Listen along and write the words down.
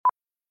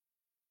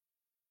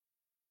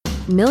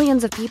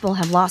Millions of people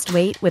have lost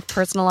weight with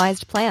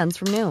personalized plans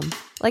from Noom.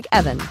 Like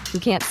Evan, who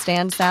can't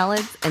stand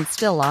salads and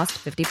still lost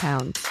 50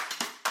 pounds.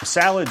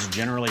 Salads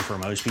generally for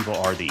most people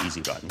are the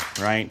easy button,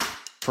 right?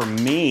 For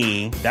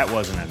me, that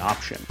wasn't an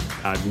option.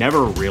 I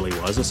never really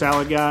was a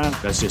salad guy.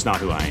 That's just not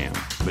who I am.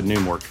 But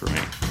Noom worked for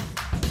me.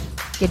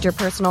 Get your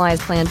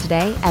personalized plan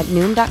today at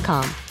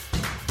Noom.com.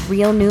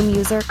 Real Noom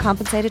user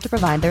compensated to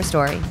provide their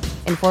story.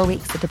 In 4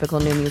 weeks, the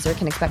typical Noom user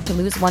can expect to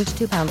lose 1 to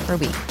 2 pounds per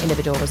week.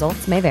 Individual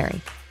results may vary.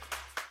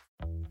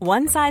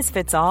 One size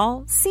fits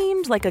all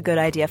seemed like a good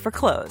idea for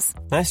clothes.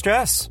 Nice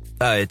dress.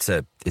 It's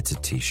a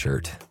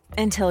t-shirt.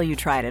 Until you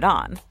tried it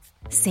on.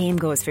 Same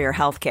goes for your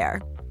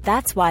healthcare.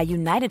 That's why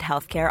United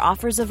Healthcare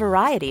offers a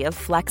variety of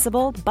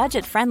flexible,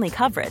 budget-friendly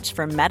coverage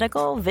for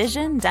medical,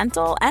 vision,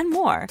 dental, and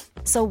more.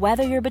 So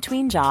whether you're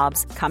between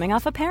jobs, coming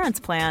off a parent's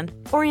plan,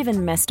 or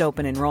even missed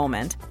open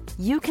enrollment,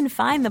 you can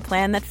find the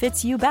plan that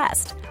fits you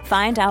best.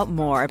 Find out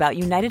more about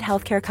United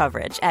Healthcare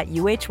coverage at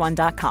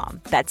uh1.com.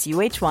 That's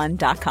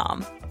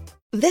uh1.com.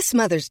 This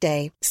Mother's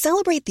Day,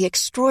 celebrate the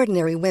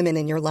extraordinary women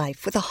in your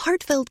life with a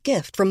heartfelt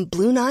gift from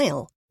Blue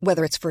Nile.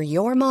 Whether it's for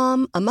your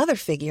mom, a mother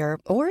figure,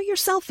 or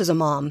yourself as a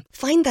mom,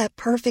 find that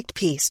perfect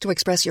piece to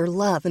express your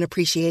love and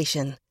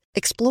appreciation.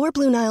 Explore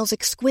Blue Nile's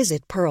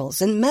exquisite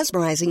pearls and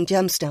mesmerizing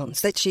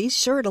gemstones that she's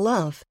sure to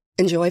love.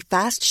 Enjoy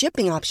fast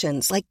shipping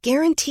options like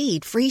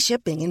guaranteed free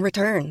shipping and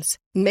returns.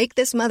 Make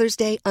this Mother's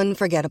Day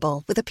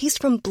unforgettable with a piece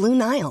from Blue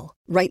Nile.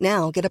 Right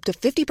now, get up to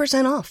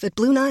 50% off at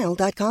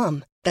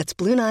BlueNile.com. That's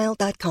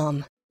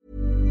BlueNile.com.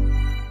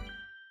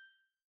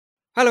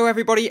 Hello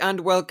everybody and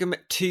welcome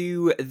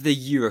to the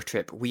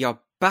Eurotrip. We are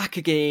back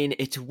again,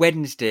 it's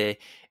Wednesday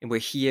and we're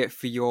here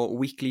for your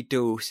weekly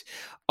dose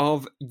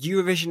of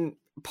Eurovision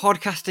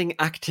podcasting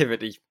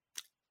activity.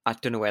 I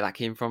don't know where that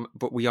came from,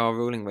 but we are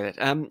rolling with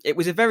it. It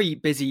was a very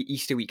busy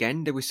Easter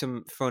weekend. There was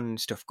some fun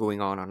stuff going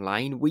on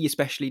online. We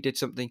especially did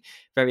something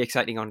very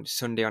exciting on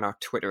Sunday on our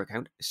Twitter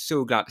account.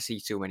 So glad to see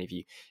so many of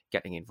you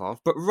getting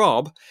involved. But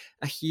Rob,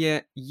 I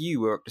hear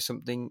you were up to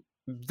something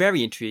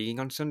very intriguing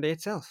on Sunday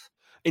itself.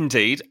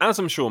 Indeed, as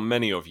I'm sure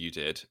many of you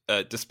did,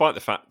 despite the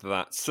fact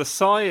that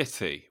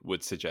society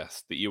would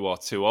suggest that you are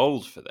too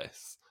old for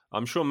this,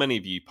 I'm sure many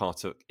of you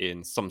partook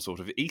in some sort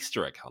of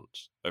Easter egg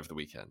hunt over the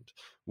weekend,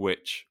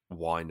 which,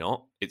 why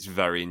not? It's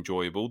very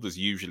enjoyable. There's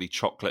usually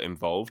chocolate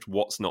involved.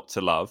 What's not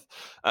to love?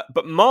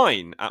 But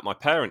mine at my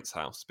parents'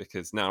 house,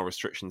 because now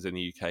restrictions in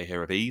the UK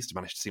here have eased. I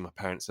managed to see my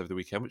parents over the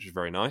weekend, which was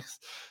very nice.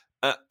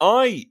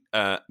 I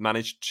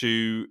managed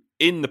to,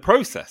 in the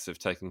process of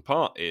taking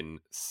part in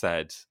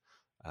said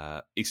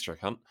Easter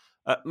egg hunt,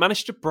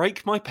 managed to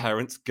break my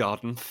parents'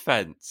 garden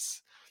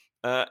fence.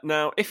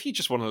 Now, if you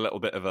just want a little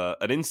bit of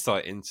an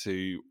insight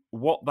into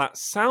what that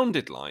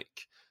sounded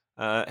like,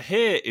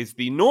 here is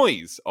the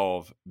noise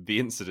of the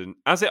incident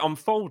as it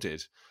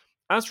unfolded,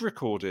 as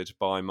recorded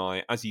by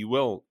my, as you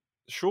will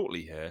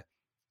shortly hear,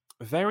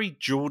 very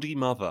Geordie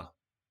mother.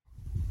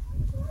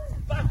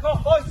 Back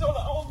off, I saw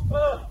that on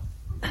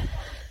first.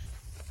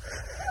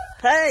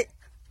 Hey!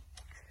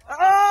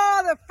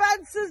 Oh, the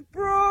fence is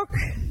broke!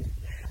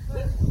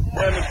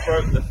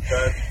 Broke the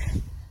fence.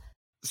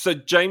 So,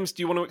 James,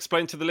 do you want to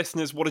explain to the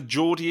listeners what a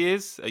Geordie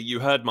is? You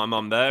heard my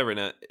mum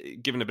there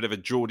giving a bit of a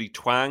Geordie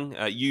twang.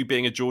 You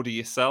being a Geordie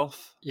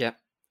yourself? Yeah,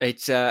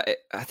 it's. I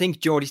think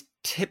Geordies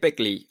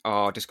typically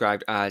are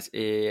described as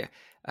a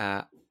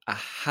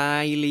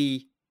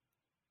highly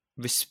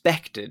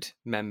respected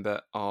member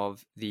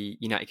of the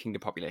United Kingdom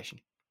population.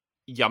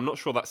 Yeah, I'm not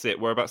sure that's it.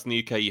 Whereabouts in the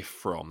UK you're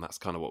from? That's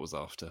kind of what was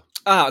after.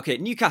 Okay,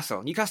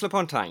 Newcastle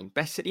upon Tyne,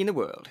 best city in the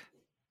world.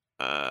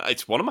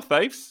 It's one of my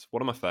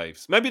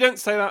faves. Maybe don't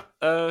say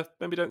that.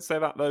 Maybe don't say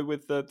that though.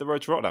 With the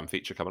Road to Rotterdam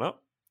feature coming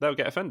up, they'll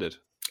get offended.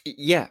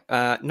 Yeah,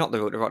 not the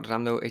Road to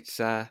Rotterdam though. It's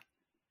the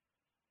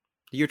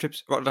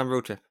Eurotrip's Rotterdam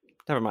road trip.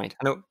 Never mind.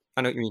 I know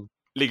what you mean.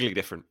 Legally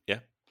different. Yeah,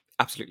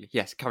 absolutely.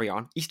 Yes. Carry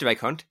on. Easter egg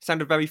hunt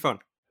sounded very fun.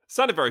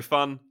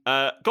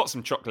 Got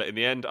some chocolate in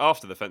the end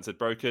after the fence had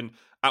broken.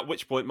 At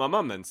which point my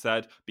mum then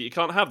said, "But you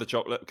can't have the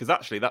chocolate because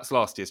actually that's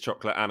last year's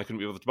chocolate, and I couldn't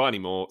be able to buy any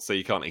more, so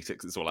you can't eat it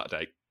because it's all out of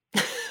date."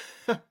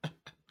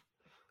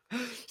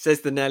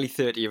 Says the nearly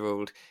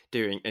 30-year-old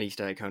doing an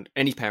Easter egg hunt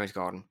in his parents'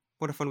 garden.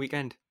 What a fun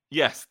weekend.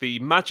 Yes, the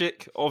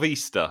magic of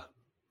Easter.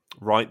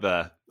 Right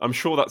there. I'm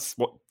sure that's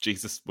what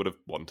Jesus would have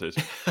wanted.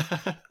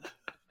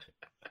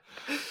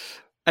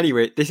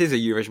 Anyway, this is a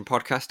Eurovision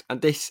podcast,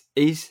 and this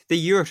is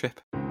the Eurotrip.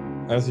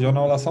 As Jon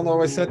Olander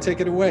always said,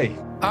 take it away.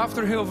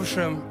 After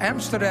Hilversum,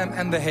 Amsterdam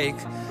and The Hague,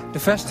 the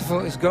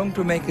festival is going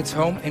to make its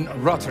home in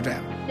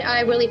Rotterdam.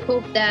 I really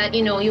hope that,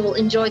 you will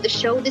enjoy the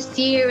show this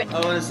year. I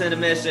want to send a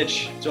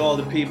message to all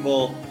the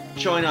people.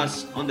 Join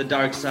us on the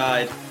dark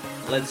side.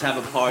 Let's have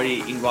a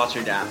party in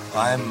Rotterdam.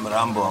 I'm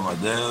Rambo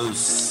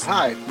Amadeus.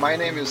 Hi, my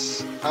name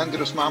is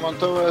Andros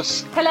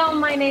Mamontovas. Hello,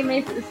 my name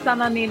is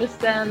Sanna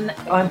Nielsen.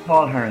 I'm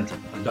Paul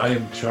Harrington. And I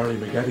am Charlie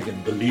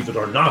McGettigan, believe it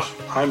or not.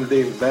 I'm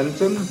Dave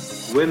Benton,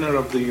 winner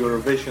of the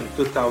Eurovision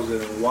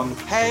 2001.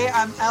 Hey,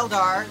 I'm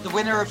Eldar, the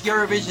winner of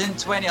Eurovision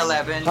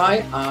 2011.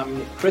 Hi,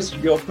 I'm Chris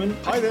Bjorkman.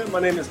 Hi there,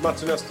 my name is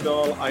Martin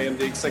Österdahl. I am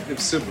the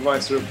executive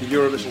supervisor of the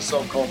Eurovision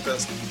Song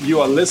Contest. You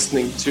are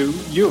listening to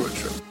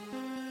Eurotrip.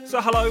 So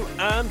hello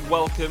and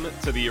welcome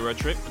to the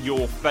Eurotrip,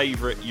 your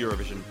favourite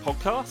Eurovision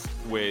podcast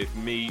with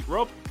me,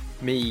 Rob.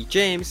 Me,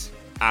 James.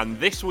 And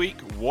this week,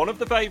 one of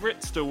the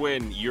favourites to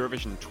win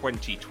Eurovision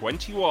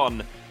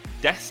 2021,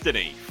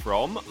 Destiny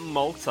from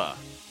Malta.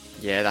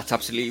 Yeah, that's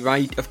absolutely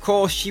right. Of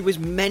course, she was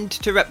meant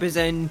to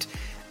represent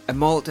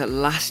Malta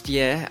last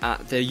year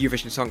at the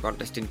Eurovision Song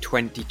Contest in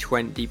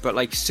 2020, but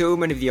like so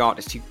many of the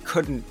artists who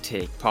couldn't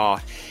take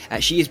part,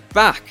 she is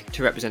back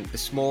to represent the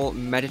small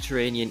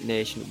Mediterranean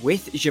nation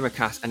with Je me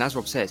casse, and as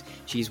Rob says,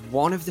 she's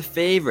one of the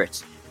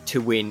favourites to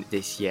win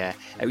this year.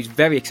 It was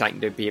very exciting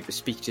to be able to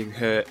speak to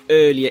her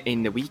earlier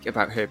in the week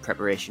about her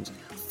preparations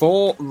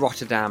for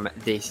Rotterdam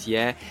this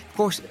year. Of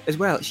course, as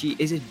well, she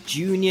is a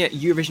junior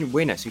Eurovision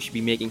winner, so she'll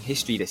be making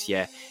history this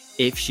year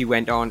if she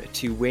went on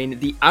to win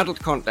the adult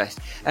contest.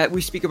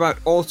 We speak about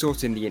all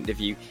sorts in the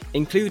interview,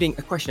 including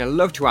a question I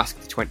love to ask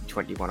the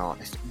 2021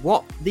 artist: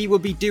 what they will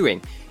be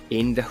doing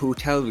in the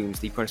hotel rooms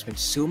they've got to spend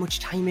so much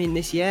time in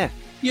this year.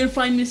 You'll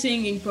find me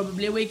singing,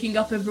 probably waking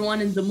up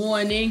everyone in the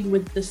morning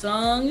with the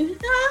song,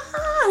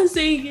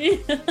 singing.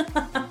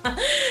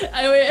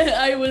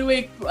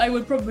 I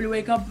will probably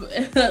wake up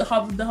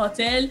half the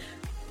hotel.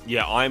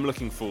 Yeah, I'm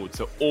looking forward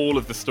to all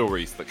of the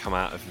stories that come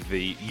out of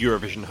the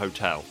Eurovision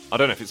Hotel. I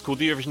don't know if it's called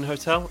the Eurovision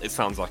Hotel. It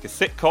sounds like a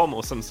sitcom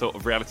or some sort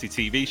of reality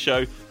TV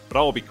show, but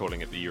I'll be calling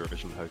it the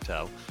Eurovision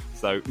Hotel.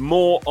 So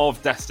more of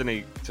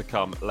Destiny to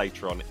come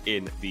later on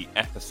in the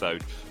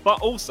episode. But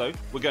also,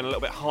 we're going a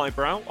little bit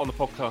highbrow on the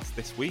podcast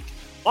this week.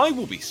 I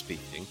will be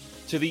speaking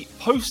to the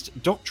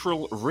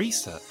postdoctoral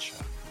researcher.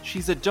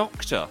 She's a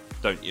doctor,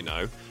 don't you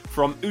know,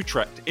 from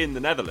Utrecht in the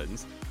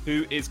Netherlands,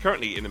 who is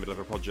currently in the middle of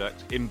a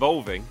project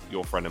involving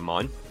your friend and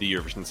mine, the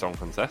Eurovision Song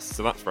Contest.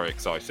 So that's very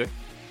exciting.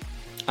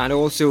 And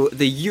also,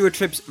 the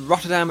Eurotrip's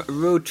Rotterdam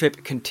road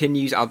trip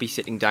continues. I'll be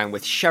sitting down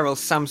with Cheryl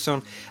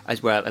Samson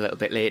as well a little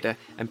bit later,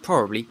 and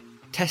probably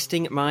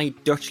testing my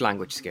Dutch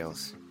language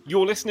skills.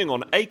 You're listening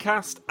on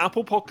Acast,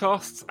 Apple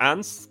Podcasts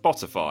and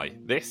Spotify.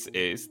 This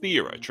is the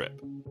Eurotrip.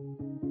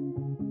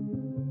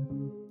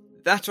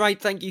 That's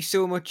right, thank you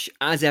so much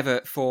as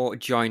ever for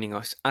joining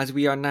us, as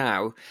we are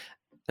now,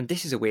 and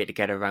this is a way to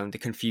get around the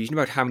confusion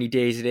about how many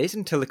days it is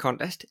until the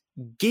contest,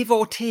 give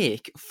or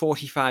take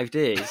 45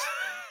 days.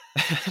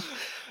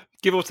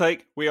 Give or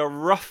take, we are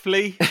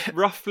roughly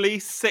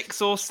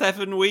 6 or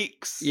 7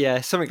 weeks. Yeah,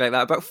 something like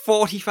that. About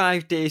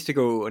 45 days to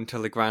go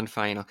until the grand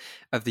final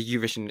of the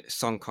Eurovision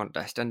Song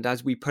Contest. And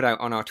as we put out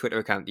on our Twitter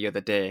account the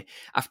other day,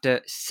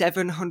 after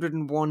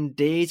 701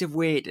 days of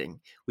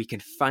waiting, we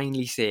can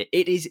finally say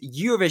it is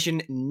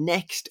Eurovision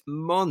next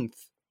month.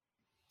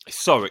 It's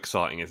so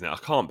exciting, isn't it? I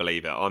can't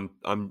believe it.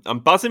 I'm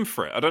buzzing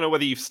for it. I don't know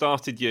whether you've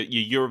started your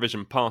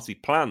Eurovision party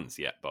plans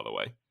yet, by the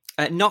way.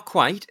 Not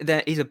quite.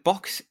 There is a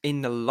box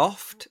in the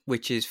loft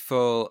which is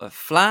full of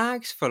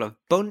flags, full of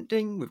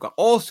bunting. We've got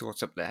all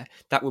sorts up there.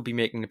 That will be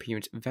making an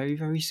appearance very,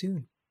 very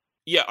soon.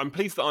 Yeah, I'm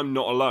pleased that I'm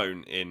not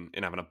alone in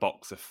having a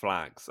box of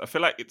flags. I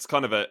feel like it's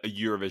kind of a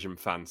Eurovision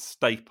fan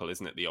staple,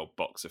 isn't it? The old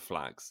box of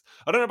flags.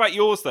 I don't know about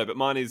yours though, but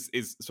mine is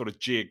sort of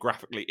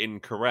geographically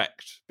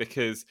incorrect,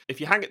 because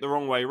if you hang it the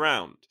wrong way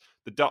round,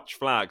 the Dutch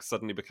flag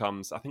suddenly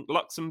becomes, I think,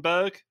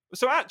 Luxembourg.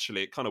 So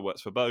actually, it kind of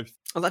works for both.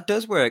 Well, that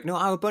does work. No,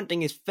 our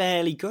bunting is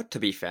fairly good, to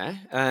be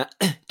fair.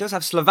 It does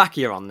have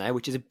Slovakia on there,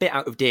 which is a bit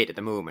out of date at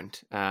the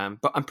moment.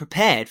 But I'm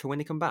prepared for when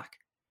they come back.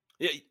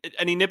 Yeah,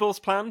 any nibbles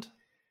planned?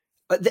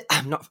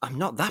 I'm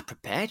not that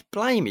prepared.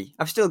 Blimey.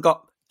 I've still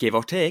got, give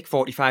or take,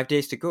 45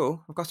 days to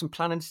go. I've got some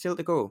planning still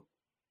to go.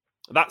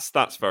 That's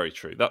very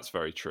true. That's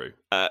very true.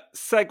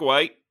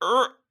 Segue.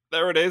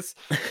 There it is.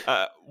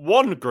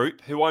 One group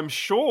who I'm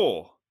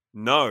sure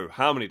know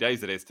how many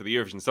days it is to the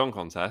Eurovision Song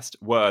Contest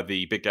were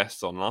the big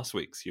guests on last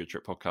week's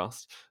Eurotrip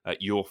podcast,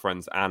 your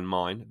friends and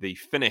mine, the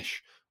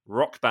Finnish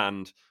rock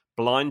band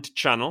Blind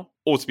Channel,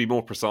 or to be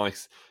more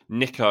precise,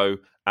 Nico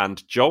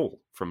and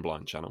Joel from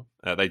Blind Channel.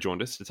 They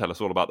joined us to tell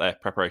us all about their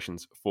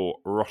preparations for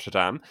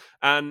Rotterdam.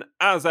 And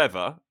as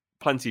ever,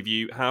 plenty of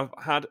you have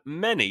had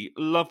many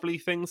lovely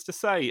things to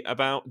say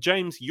about,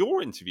 James,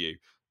 your interview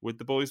with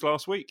the boys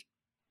last week.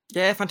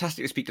 Yeah,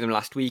 fantastic to speak to them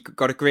last week.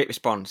 Got a great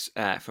response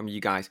from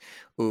you guys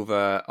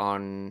over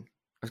on,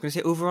 I was going to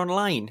say over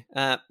online.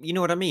 You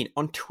know what I mean?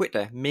 On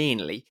Twitter,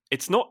 mainly.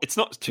 It's not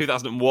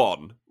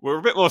 2001. We're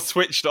a bit more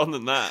switched on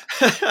than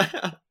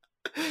that.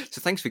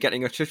 So thanks for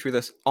getting in touch with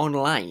us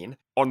online.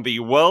 On the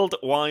World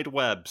Wide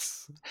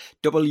Webs.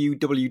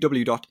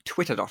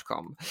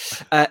 www.twitter.com.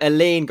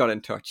 Elaine got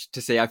in touch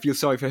to say, I feel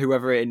sorry for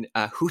whoever in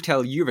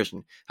Hotel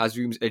Eurovision has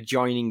rooms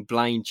adjoining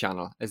Blind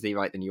Channel as they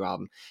write the new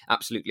album.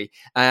 Absolutely.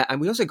 And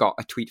we also got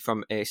a tweet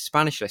from a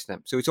Spanish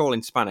listener. So it's all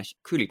in Spanish,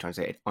 cruelly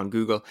translated on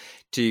Google,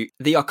 to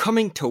they are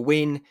coming to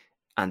win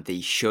and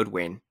they should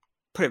win.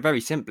 Put it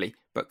very simply,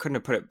 but couldn't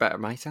have put it better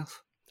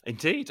myself.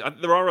 Indeed,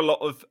 there are a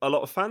lot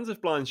of fans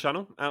of Blind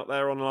Channel out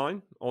there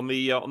online on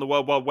the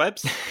World Wide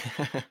Webs,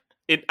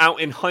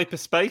 out in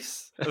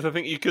hyperspace, as I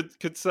think you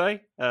could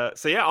say.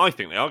 So yeah, I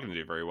think they are going to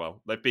do very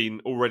well. They've been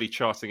already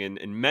charting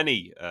in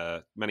many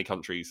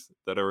countries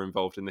that are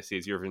involved in this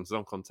year's Eurovision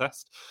Song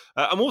Contest.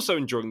 I'm also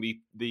enjoying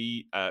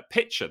the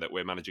picture that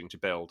we're managing to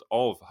build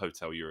of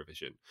Hotel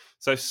Eurovision.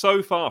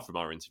 So far from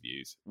our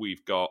interviews,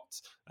 we've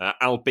got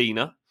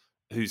Albina,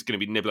 who's going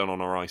to be nibbling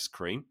on our ice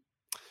cream.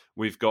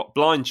 We've got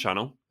Blind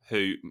Channel,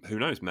 who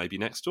knows, maybe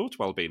next door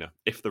to Albina,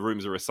 if the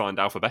rooms are assigned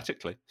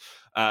alphabetically.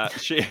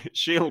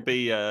 She'll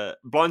be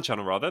Blind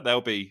Channel rather.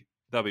 They'll be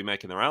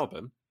making their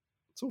album.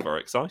 It's all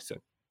very exciting.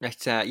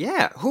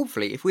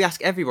 Hopefully, if we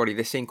ask everybody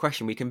the same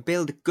question, we can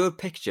build a good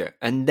picture,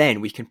 and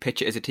then we can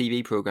pitch it as a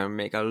TV program and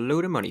make a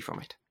load of money from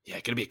it. Yeah,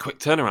 going to be a quick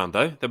turnaround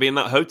though. They'll be in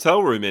that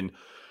hotel room in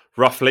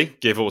roughly,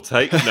 give or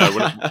take.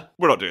 No,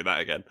 we're not doing that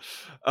again.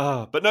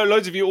 But no,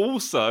 loads of you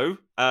also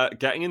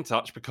getting in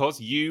touch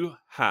because you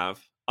have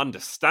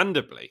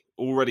understandably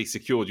already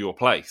secured your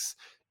place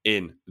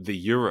in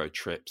the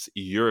Eurotrip's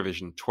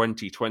Eurovision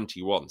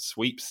 2021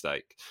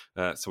 sweepstake.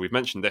 So we've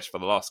mentioned this for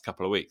the last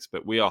couple of weeks,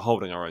 but we are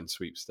holding our own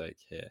sweepstake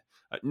here.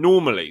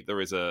 Normally,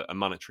 there is a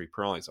monetary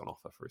prize on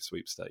offer for a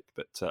sweepstake,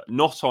 but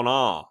not on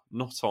our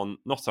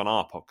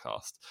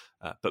podcast.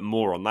 But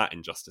more on that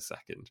in just a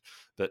second.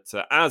 But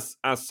as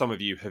some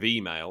of you have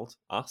emailed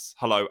us,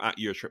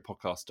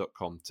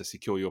 hello@eurotrippodcast.com to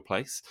secure your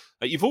place,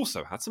 you've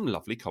also had some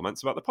lovely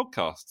comments about the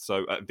podcast.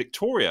 So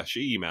Victoria,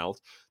 she emailed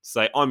to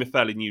say, I'm a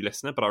fairly new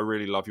listener, but I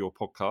really love your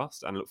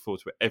podcast and look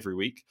forward to it every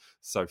week.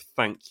 So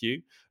thank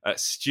you.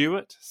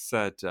 Stuart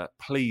said,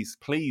 please,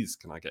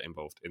 can I get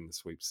involved in the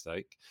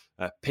sweepstake?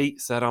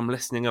 Pete said, I'm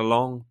listening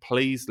along.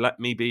 Please let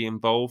me be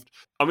involved.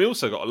 And we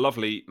also got a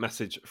lovely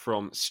message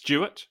from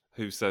Stuart,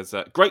 who says,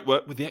 great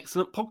work with the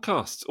excellent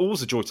podcasts.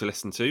 Always a joy to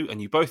listen to,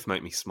 and you both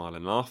make me smile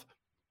and laugh.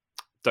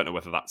 Don't know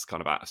whether that's kind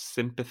of out of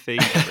sympathy,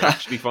 or he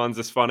actually finds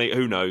us funny.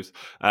 Who knows?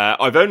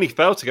 I've only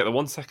failed to get the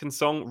 1 second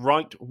song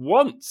right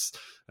once,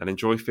 and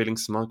enjoy feeling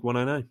smug when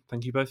I know.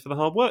 Thank you both for the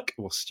hard work.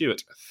 Well,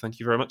 Stuart,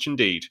 thank you very much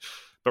indeed.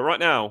 But right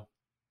now,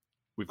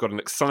 we've got an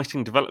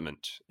exciting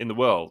development in the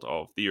world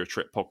of the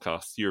Eurotrip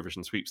podcast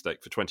Eurovision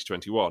sweepstake for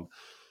 2021,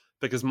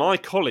 because my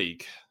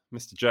colleague,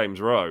 Mr. James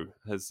Rowe,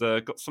 has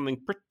got something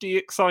pretty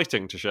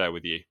exciting to share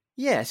with you.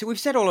 Yeah, so we've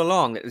said all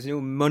along that there's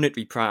no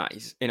monetary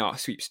prize in our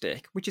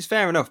sweepstake, which is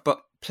fair enough,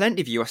 but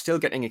plenty of you are still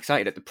getting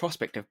excited at the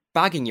prospect of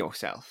bagging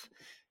yourself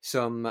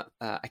some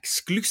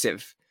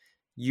exclusive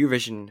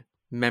Eurovision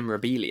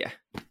memorabilia.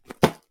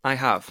 I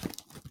have,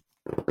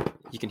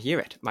 you can hear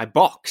it, my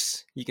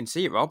box. You can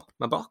see it, Rob,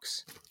 my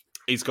box.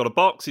 He's got a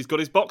box. He's got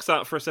his box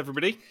out for us,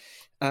 everybody.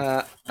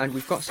 And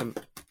we've got some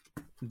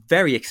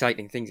very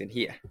exciting things in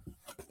here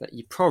that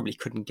you probably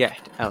couldn't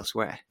get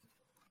elsewhere.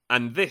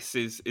 And this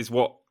is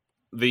what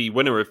the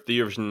winner of the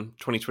Eurovision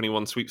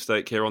 2021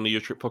 sweepstake here on the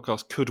Eurotrip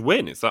podcast could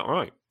win. Is that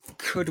right?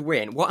 Could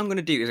win. What I'm going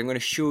to do is I'm going to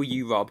show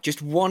you, Rob,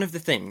 just one of the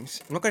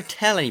things. I'm not going to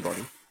tell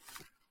anybody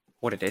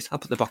what it is. I'll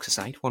put the box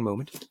aside. One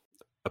moment.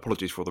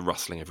 Apologies for the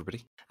rustling,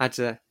 everybody. Adds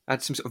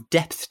some sort of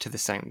depth to the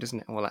sound, doesn't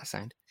it? All that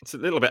sound. It's a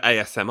little bit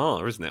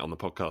ASMR, isn't it, on the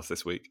podcast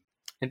this week?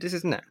 It is,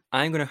 isn't it?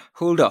 I'm going to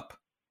hold up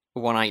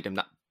one item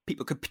that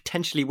people could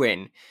potentially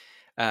win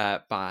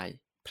by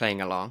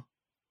playing along.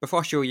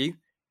 Before I show you,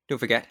 don't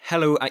forget,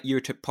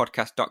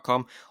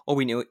 hello@eurotrippodcast.com. All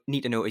we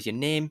need to know is your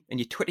name and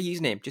your Twitter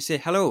username. Just say,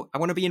 hello, I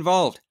want to be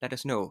involved. Let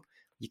us know.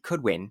 You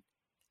could win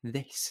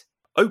this.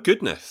 Oh,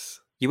 goodness.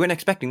 You weren't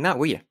expecting that,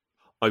 were you?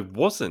 I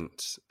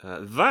wasn't.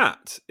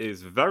 That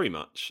is very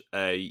much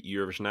a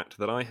Eurovision act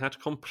that I had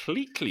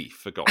completely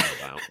forgotten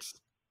about.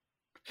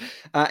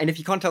 And if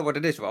you can't tell what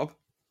it is, Rob,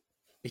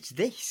 it's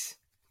this.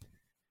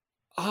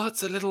 Oh,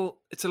 it's a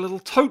little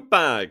tote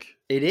bag.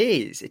 It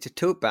is. It's a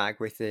tote bag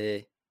with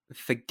a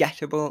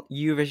forgettable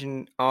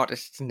Eurovision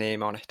artist's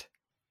name on it.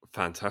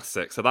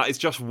 Fantastic. So that is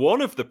just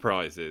one of the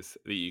prizes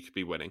that you could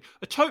be winning.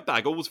 A tote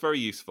bag, always very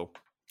useful.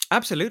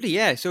 Absolutely,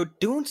 yeah. So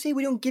don't say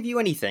we don't give you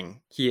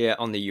anything here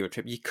on the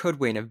Eurotrip. You could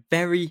win a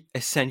very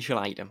essential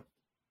item.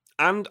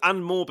 And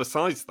more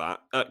besides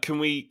that. Can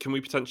we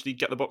potentially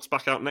get the box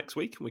back out next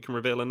week and we can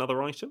reveal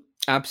another item?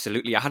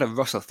 Absolutely. I had a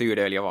rustle through it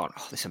earlier on.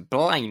 Oh, there's some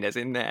blinders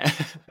in there.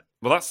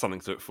 Well, that's something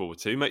to look forward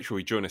to. Make sure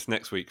you join us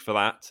next week for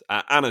that.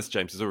 And as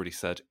James has already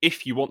said,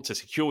 if you want to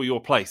secure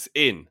your place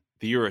in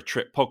the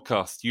Eurotrip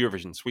podcast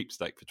Eurovision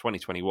sweepstake for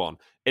 2021,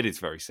 it is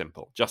very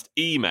simple. Just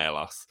email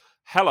us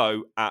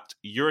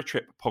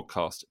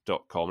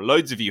hello@eurotrippodcast.com.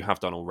 Loads of you have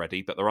done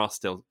already, but there are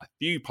still a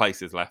few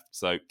places left,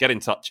 so get in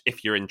touch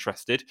if you're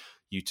interested.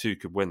 You too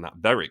could win that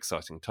very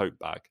exciting tote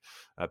bag.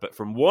 But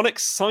from one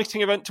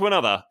exciting event to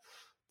another,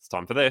 it's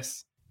time for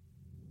this.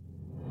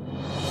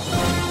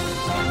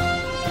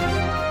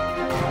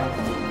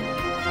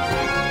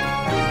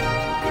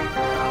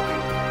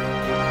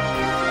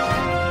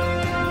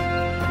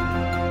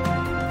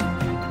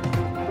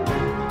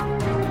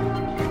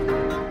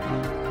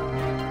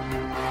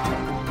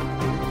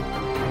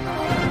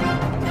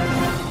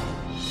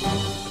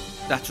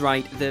 That's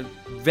right, the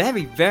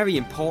very, very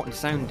important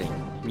sounding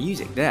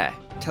music there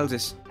tells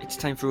us it's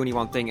time for only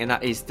one thing, and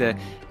that is the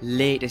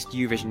latest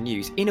Eurovision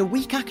news. In a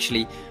week,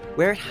 actually,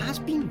 where it has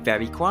been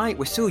very quiet.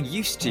 We're so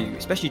used to,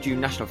 especially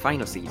during national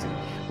final season,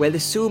 where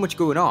there's so much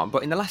going on,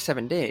 but in the last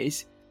 7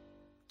 days,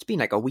 it's been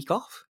like a week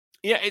off.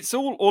 Yeah, it's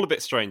all a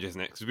bit strange,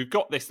 isn't it? Because we've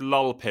got this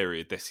lull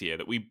period this year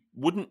that we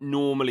wouldn't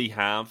normally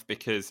have,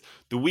 because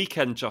the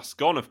weekend just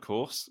gone, of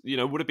course,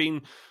 would have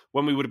been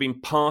when we would have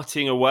been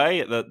partying away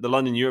at the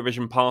London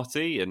Eurovision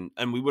party,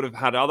 and we would have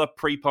had other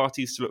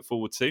pre-parties to look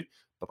forward to.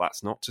 But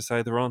that's not to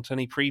say there aren't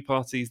any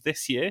pre-parties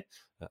this year.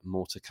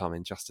 More to come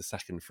in just a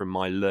second from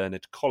my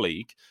learned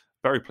colleague.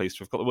 Very pleased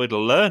to have got the word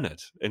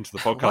learned into the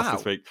podcast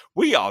this week.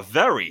 We are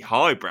very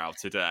highbrow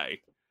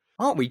today.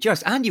 Aren't we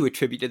just? And you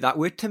attributed that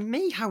word to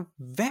me. How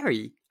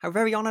very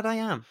honoured I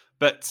am.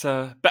 But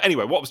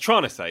anyway, what I was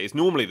trying to say is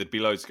normally there'd be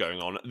loads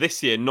going on.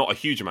 This year, not a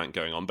huge amount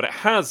going on, but it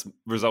has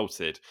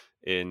resulted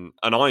in,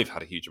 and I've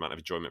had a huge amount of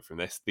enjoyment from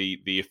this,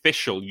 the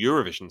official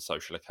Eurovision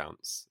social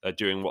accounts are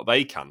doing what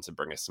they can to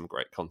bring us some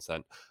great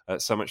content.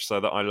 So much so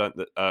that I learnt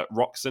that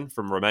Roxanne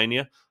from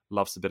Romania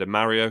loves a bit of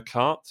Mario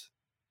Kart.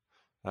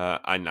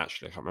 And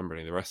actually, I can't remember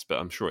any of the rest, but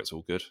I'm sure it's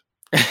all good.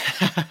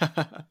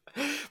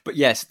 But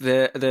yes,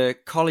 the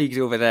colleagues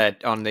over there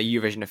on the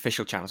Eurovision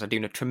official channels are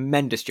doing a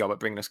tremendous job at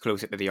bringing us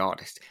closer to the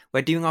artist.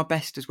 We're doing our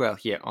best as well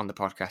here on the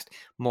podcast.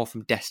 More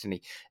from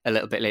Destiny a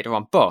little bit later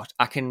on. But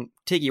I can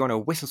take you on a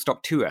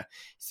whistle-stop tour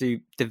through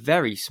the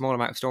very small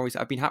amount of stories that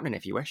have been happening,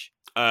 if you wish.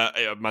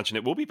 I imagine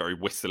it will be very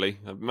whistly.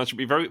 I imagine it'll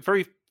be very,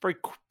 very, very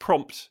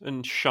prompt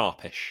and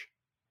sharpish.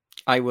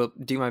 I will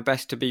do my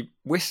best to be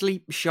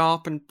whistly,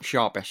 sharp and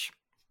sharpish.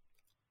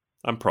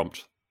 And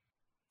prompt.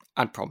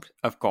 And prompt,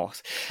 of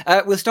course.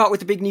 We'll start with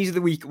the big news of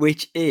the week,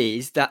 which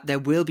is that there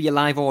will be a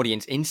live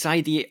audience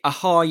inside the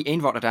Ahoy in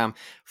Rotterdam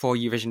for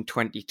Eurovision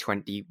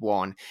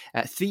 2021.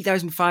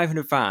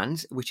 3,500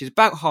 fans, which is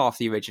about half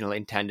the original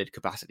intended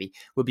capacity,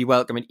 will be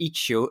welcome in each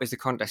show as the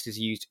contest is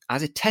used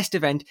as a test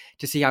event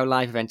to see how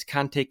live events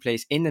can take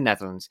place in the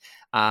Netherlands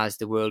as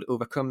the world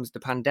overcomes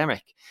the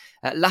pandemic.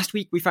 Last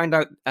week, we found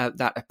out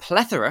that a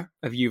plethora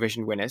of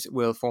Eurovision winners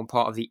will form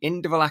part of the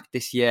interval act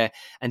this year,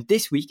 and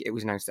this week it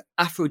was announced that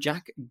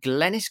Afrojack,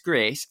 Glennis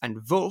Grace and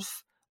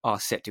Wolf are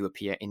set to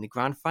appear in the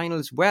grand final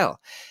as well.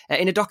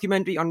 In a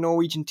documentary on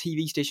Norwegian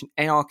TV station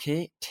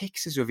NRK,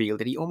 Tix has revealed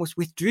that he almost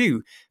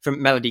withdrew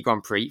from Melody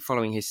Grand Prix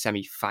following his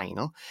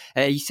semi-final.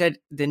 He said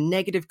the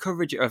negative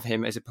coverage of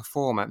him as a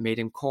performer made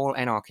him call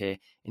NRK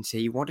and say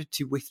he wanted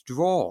to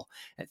withdraw.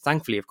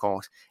 Thankfully, of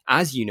course,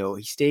 as you know,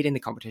 he stayed in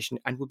the competition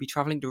and will be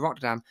travelling to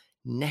Rotterdam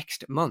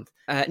next month.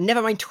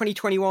 Never mind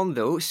 2021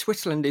 though,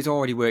 Switzerland is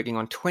already working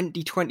on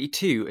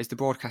 2022 as the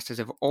broadcasters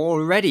have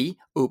already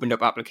opened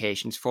up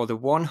applications for the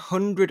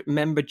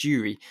 100-member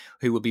jury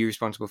who will be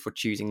responsible for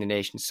choosing the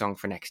nation's song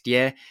for next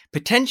year.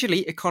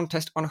 Potentially a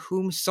contest on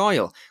home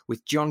soil,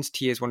 with John's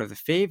Tears one of the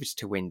favourites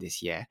to win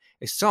this year.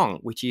 A song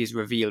which he has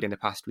revealed in the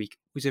past week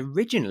was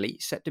originally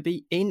set to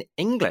be in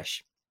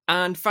English.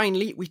 And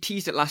finally, we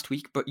teased it last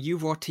week, but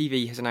Eurovoix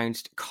TV has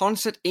announced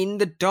Concert in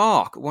the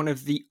Dark, one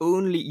of the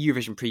only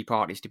Eurovision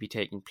pre-parties to be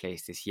taking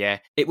place this year.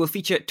 It will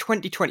feature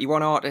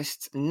 2021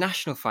 artists,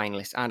 national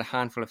finalists and a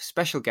handful of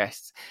special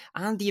guests,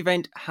 and the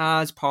event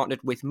has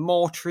partnered with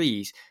More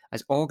Trees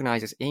as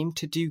organisers aim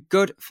to do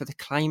good for the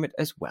climate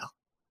as well.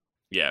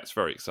 Yeah, it's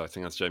very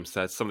exciting, as James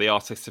said. Some of the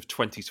artists of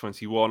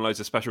 2021, loads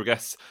of special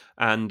guests,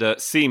 and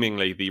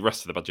seemingly the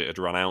rest of the budget had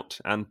run out,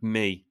 and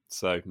me.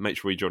 So make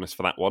sure you join us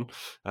for that one.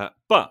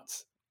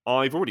 But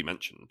I've already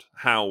mentioned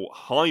how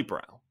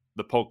highbrow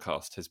the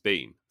podcast has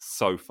been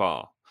so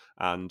far.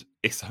 And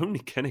it's only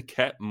going to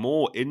get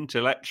more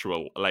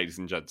intellectual, ladies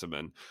and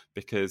gentlemen,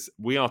 because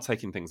we are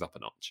taking things up a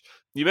notch.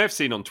 You may have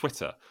seen on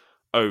Twitter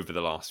over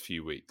the last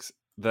few weeks,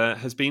 there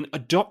has been a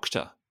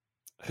doctor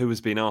who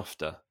has been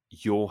after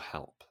your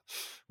help.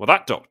 Well,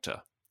 that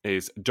doctor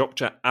is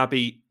Dr.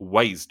 Abby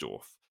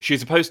Weisdorf.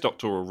 She's a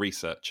postdoctoral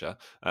researcher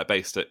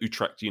based at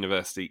Utrecht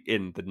University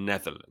in the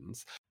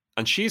Netherlands,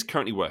 and she's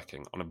currently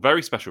working on a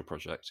very special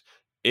project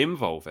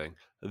involving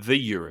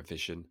the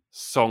Eurovision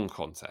Song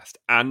Contest,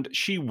 and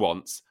she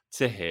wants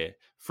to hear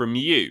from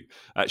you.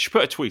 She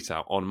put a tweet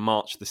out on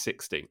March the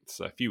 16th,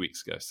 so a few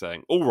weeks ago,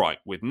 saying, all right,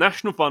 with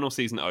national final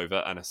season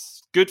over and a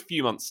good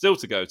few months still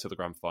to go to the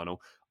grand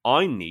final,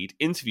 I need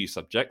interview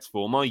subjects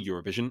for my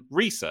Eurovision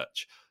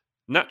research.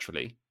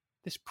 Naturally,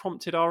 this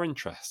prompted our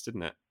interest,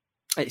 didn't it?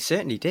 It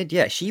certainly did,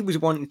 yeah. She was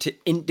wanting to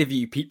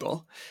interview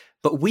people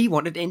But we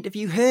wanted to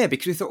interview her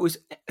because we thought it was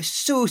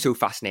so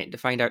fascinating to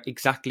find out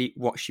exactly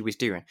what she was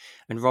doing.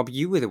 And Rob,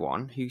 you were the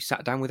one who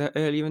sat down with her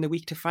earlier in the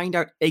week to find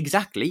out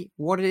exactly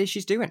what it is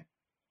she's doing.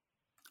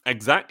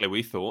 Exactly.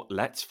 We thought,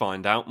 let's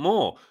find out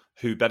more.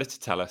 Who better to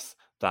tell us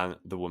than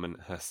the woman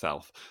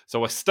herself?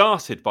 So I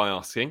started by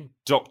asking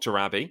Dr.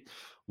 Abby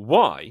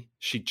why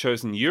she'd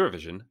chosen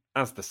Eurovision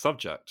as the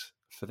subject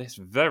for this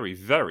very,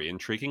 very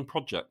intriguing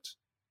project.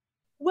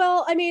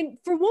 Well, I mean,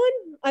 for one,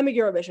 I'm a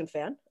Eurovision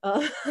fan.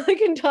 I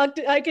can talk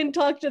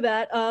to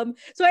that.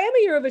 So I am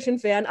a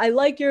Eurovision fan. I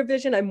like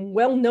Eurovision. I'm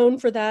well known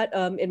for that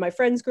in my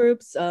friends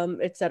groups,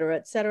 et cetera,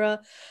 et cetera.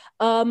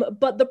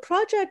 But the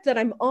project that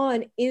I'm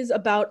on is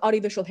about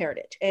audiovisual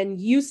heritage and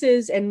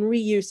uses and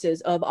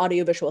reuses of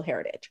audiovisual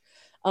heritage.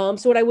 So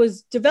when I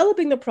was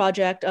developing the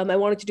project, it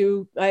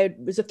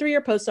was a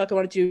 3-year postdoc. I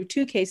wanted to do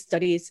 2 case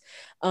studies.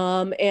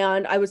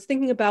 And I was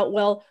thinking about,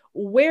 well,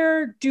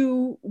 where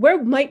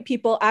might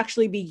people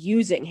actually be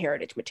using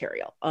heritage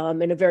material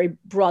in a very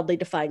broadly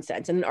defined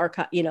sense, and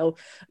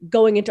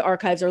going into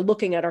archives or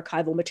looking at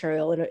archival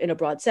material in a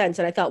broad sense.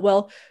 And I thought,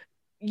 well,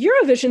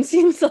 Eurovision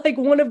seems like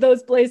one of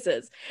those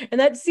places.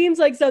 And that seems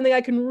like something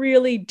I can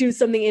really do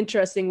something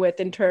interesting with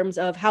in terms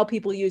of how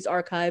people use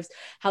archives,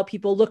 how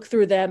people look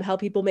through them, how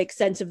people make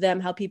sense of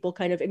them, how people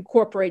kind of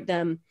incorporate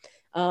them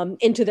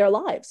into their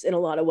lives in a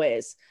lot of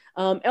ways.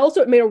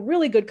 Also, it made a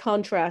really good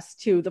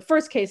contrast to the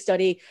first case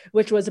study,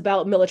 which was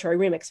about military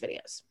remix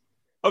videos.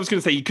 I was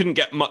going to say, you couldn't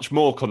get much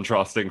more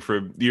contrasting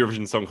from the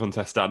Eurovision Song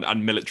Contest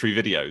and military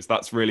videos.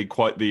 That's really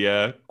quite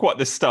the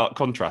stark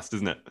contrast,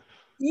 isn't it?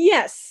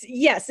 Yes,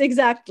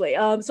 exactly.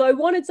 So I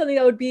wanted something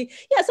that would be,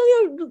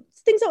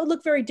 things that would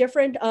look very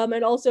different.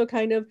 And also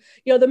kind of,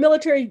 the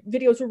military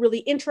videos were really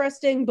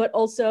interesting, but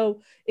also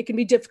it can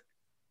be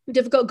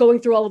difficult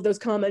going through all of those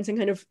comments and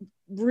kind of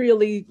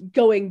really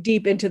going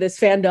deep into this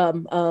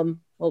fandom,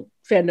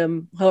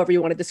 fandom, however you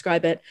want to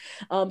describe it.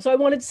 So I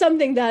wanted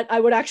something that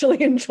I would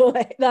actually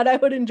enjoy, that I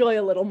would enjoy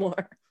a little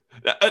more.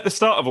 At the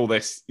start of all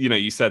this,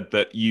 you said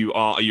that you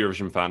are a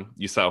Eurovision fan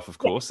yourself, of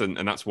course, and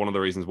that's one of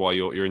the reasons why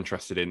you're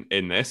interested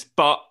in this.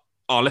 But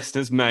our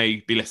listeners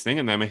may be listening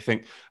and they may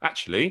think,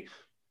 actually,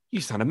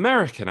 you sound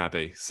American,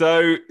 Abby.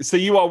 So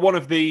you are one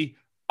of the,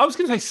 I was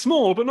going to say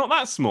small, but not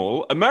that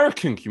small,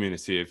 American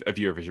community of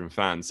Eurovision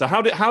fans. So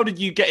how did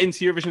you get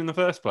into Eurovision in the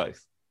first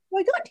place?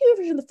 Well, I got into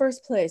Eurovision in the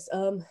first place.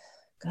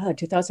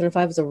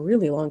 2005 was a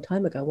really long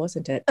time ago,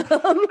 wasn't it?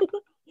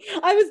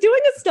 I was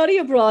doing a study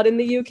abroad in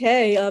the UK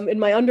in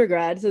my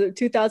undergrad, so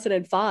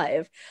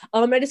 2005.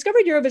 I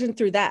discovered Eurovision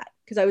through that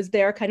because I was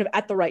there kind of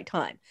at the right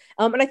time.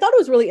 And I thought it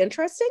was really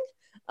interesting.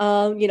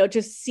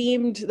 Just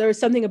seemed, there was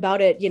something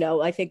about it,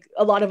 I think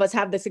a lot of us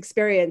have this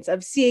experience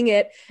of seeing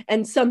it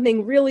and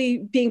something really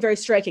being very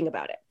striking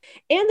about it.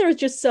 And there's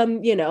just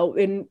some,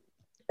 in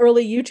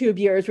early YouTube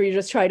years where you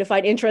just try to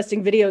find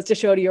interesting videos to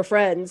show to your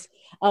friends.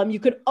 You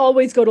could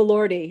always go to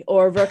Lordi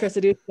or Verka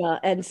Serduchka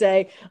and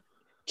say,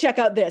 check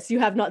out this. You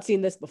have not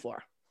seen this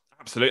before.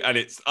 Absolutely. And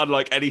it's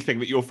unlike anything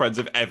that your friends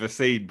have ever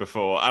seen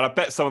before. And I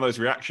bet some of those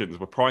reactions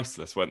were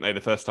priceless, weren't they,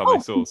 the first time they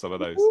saw some of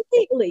those?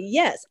 Completely.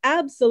 Yes,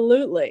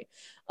 absolutely.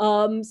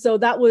 So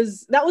that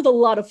was a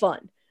lot of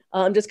fun.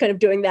 Just kind of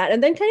doing that.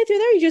 And then kind of through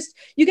there,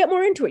 you get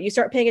more into it. You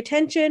start paying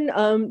attention.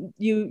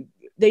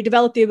 They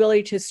develop the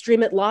ability to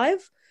stream it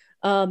live.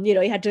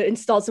 You had to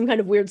install some kind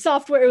of weird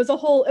software. It was a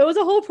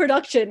whole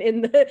production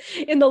in the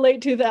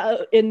late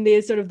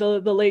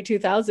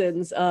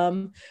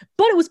 2000s.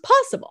 But it was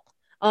possible.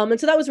 And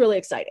so that was really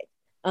exciting.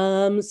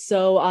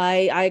 So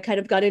I kind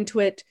of got into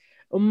it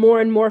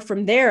more and more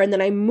from there. And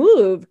then I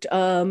moved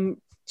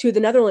to the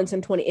Netherlands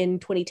in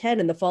 2010,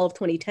 in the fall of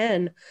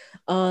 2010.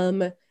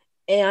 And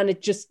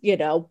it just,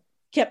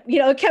 kept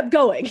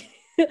going.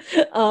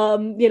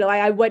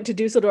 I went to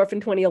Dusseldorf in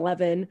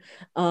 2011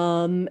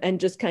 and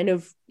just kind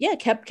of,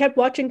 kept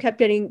watching, kept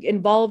getting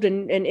involved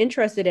and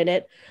interested in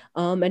it.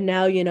 And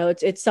now,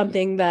 it's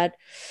something that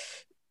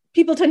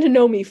people tend to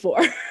know me for.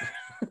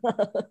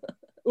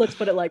 Let's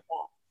put it like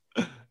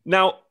that.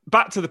 Now,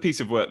 back to the piece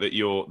of work that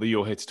you're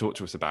here to talk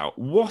to us about.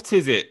 What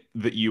is it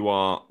that you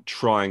are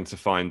trying to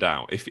find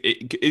out? Are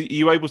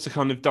you able to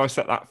kind of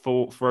dissect that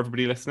for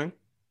everybody listening?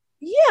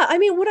 Yeah, I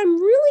mean, what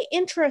I'm really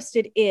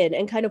interested in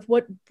and kind of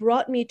what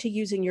brought me to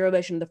using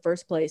Eurovision in the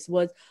first place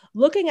was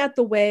looking at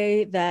the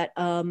way that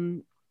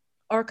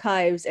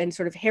archives and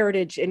sort of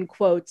heritage, in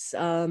quotes,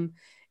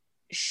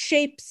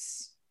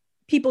 shapes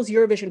people's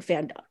Eurovision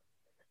fandom.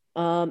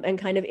 And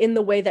kind of in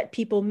the way that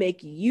people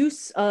make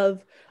use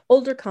of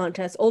older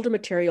contests, older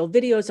material,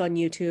 videos on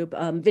YouTube,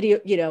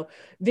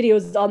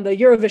 videos on the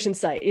Eurovision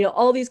site,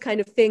 all these kind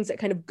of things that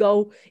kind of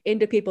go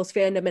into people's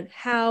fandom and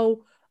how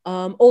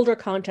older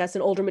contests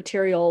and older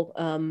material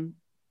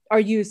are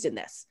used in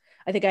this.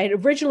 I think I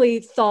had originally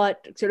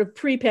thought sort of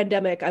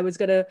pre-pandemic, I was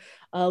going to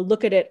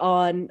look at it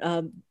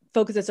on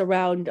focus this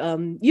around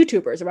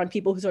YouTubers, around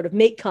people who sort of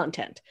make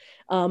content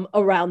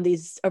around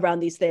these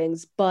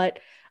things. But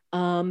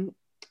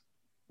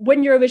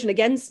when Eurovision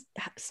again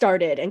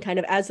started and kind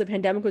of as the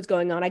pandemic was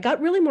going on, I got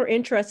really more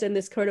interested in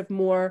this kind of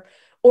more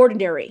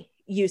ordinary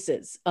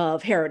uses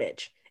of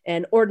heritage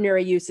and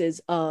ordinary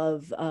uses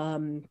of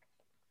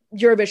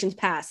Eurovision's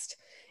past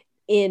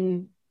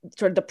in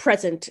sort of the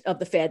present of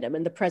the fandom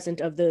and the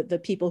present of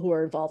the people who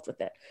are involved with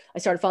it. I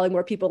started following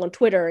more people on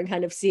Twitter and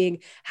kind of seeing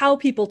how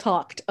people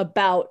talked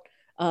about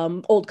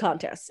old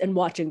contests and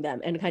watching them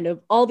and kind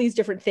of all these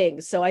different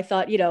things. So I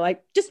thought, I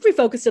just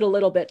refocused it a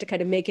little bit to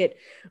kind of make it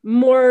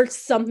more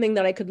something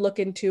that I could look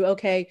into.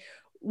 Okay,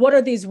 what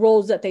are these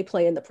roles that they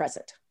play in the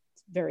present?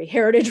 Very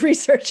heritage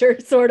researcher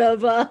sort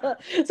of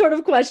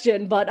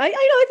question, but I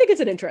think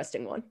it's an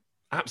interesting one.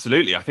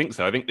 Absolutely, I think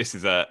so. I think this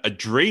is a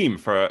dream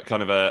for for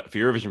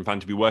Eurovision fan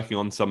to be working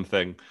on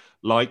something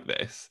like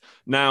this.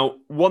 Now,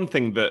 one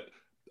thing that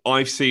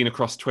I've seen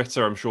across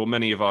Twitter, I'm sure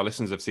many of our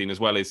listeners have seen as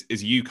well, is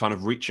you kind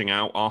of reaching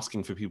out,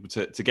 asking for people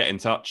to get in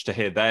touch, to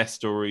hear their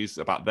stories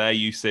about their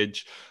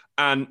usage.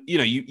 And,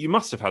 you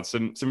must have had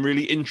some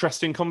really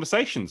interesting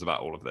conversations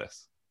about all of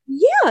this.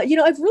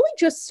 Yeah, I've really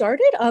just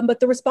started, but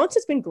the response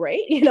has been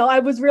great. I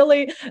was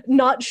really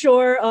not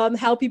sure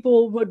how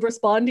people would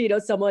respond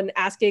to, someone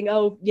asking,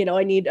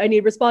 I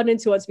need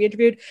respondents who wants to be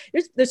interviewed.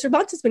 The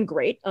response has been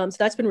great. So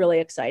that's been really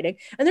exciting.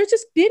 And there's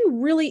just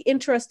been really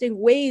interesting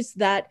ways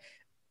that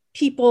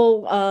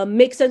people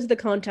make sense of the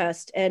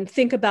contest and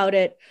think about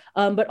it,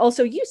 but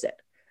also use it.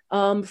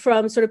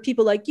 From sort of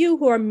people like you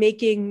who are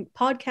making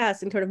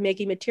podcasts and kind of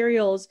making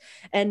materials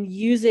and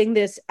using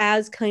this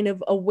as kind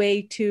of a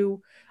way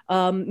to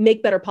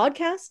make better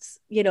podcasts,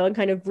 and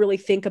kind of really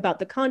think about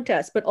the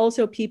contest, but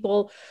also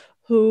people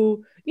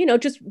who,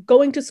 just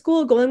going to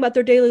school, going about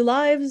their daily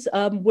lives,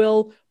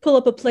 will pull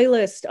up a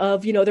playlist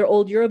of, their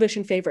old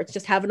Eurovision favorites,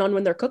 just have it on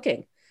when they're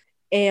cooking.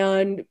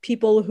 And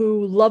people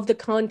who love the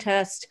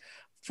contest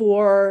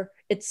for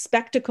its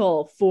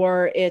spectacle,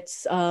 for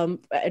its and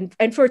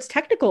for its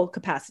technical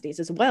capacities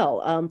as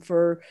well,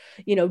 for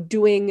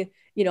doing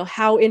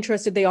how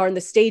interested they are in the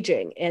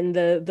staging and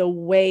the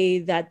way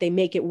that they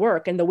make it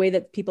work and the way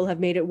that people have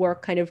made it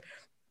work kind of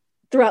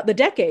throughout the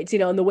decades,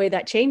 and the way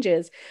that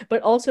changes,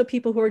 but also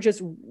people who are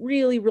just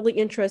really, really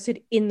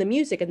interested in the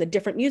music and the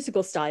different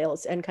musical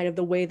styles and kind of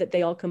the way that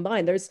they all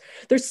combine. There's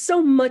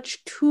so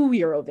much to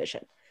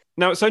Eurovision.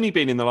 Now, it's only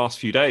been in the last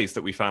few days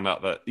that we found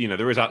out that,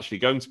 there is actually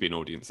going to be an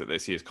audience at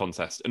this year's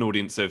contest, an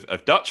audience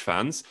of Dutch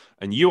fans,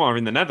 and you are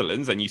in the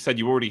Netherlands, and you said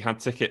you already had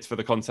tickets for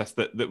the contest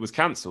that was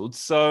cancelled.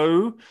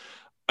 So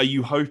are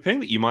you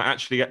hoping that you might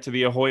actually get to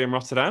the Ahoy in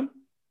Rotterdam?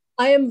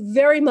 I am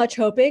very much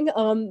hoping.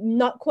 They're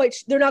not quite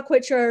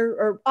sure,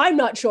 or I'm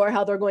not sure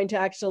how they're going to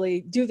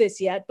actually do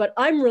this yet, but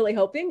I'm really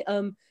hoping,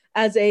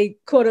 as a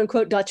quote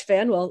unquote Dutch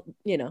fan,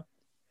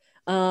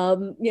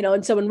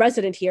 and someone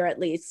resident here at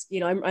least,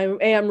 I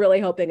am really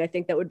hoping. I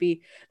think that would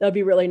be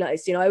really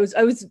nice. I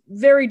was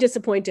very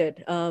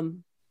disappointed. I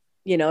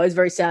was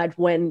very sad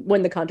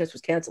when the contest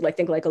was canceled. I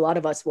think like a lot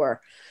of us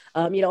were.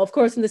 Of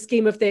course, in the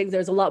scheme of things,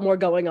 there's a lot more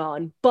going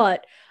on,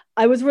 but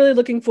I was really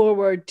looking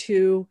forward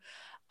to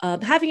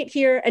having it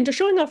here and to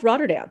showing off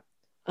Rotterdam,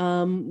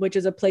 which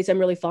is a place I'm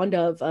really fond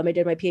of. I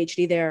did my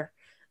PhD there.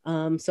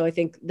 So I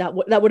think that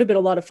would have been a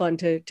lot of fun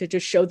to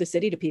just show the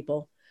city to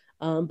people.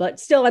 But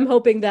still, I'm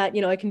hoping that,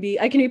 I can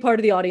be part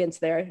of the audience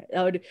there.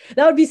 That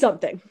would be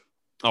something.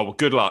 Oh, well,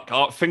 good luck.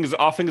 Our fingers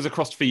are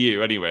crossed for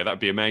you anyway. That'd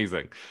be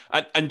amazing.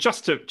 And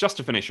just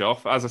to finish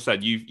off, as I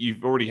said,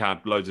 you've already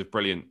had loads of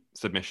brilliant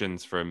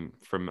submissions from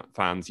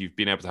fans. You've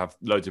been able to have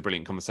loads of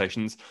brilliant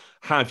conversations.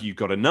 Have you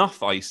got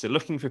enough? Are you still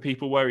looking for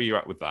people? Where are you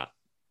at with that?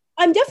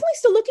 I'm definitely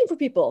still looking for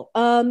people.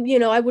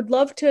 I would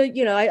love to,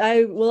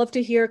 I will love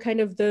to hear kind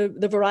of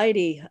the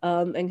variety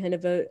and kind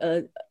of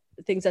a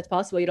things that's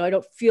possible. I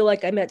don't feel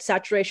like I'm at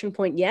saturation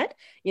point yet.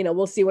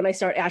 We'll see when I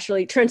start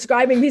actually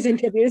transcribing these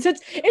interviews.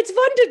 It's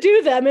fun to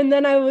do them, and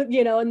then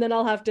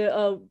I'll have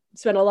to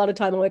spend a lot of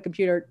time on my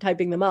computer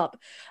typing them up.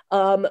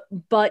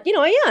 But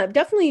I am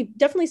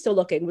definitely still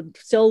looking. Would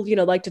still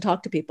like to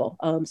talk to people.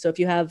 So if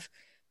you have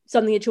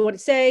something that you want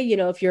to say,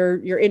 if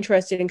you're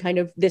interested in kind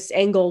of this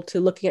angle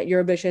to looking at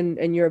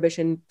Eurovision and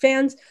Eurovision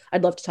fans,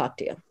 I'd love to talk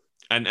to you.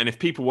 And if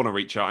people want to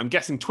reach out, I'm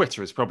guessing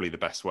Twitter is probably the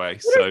best way.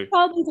 Twitter's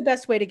probably the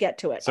best way to get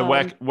to it. So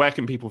where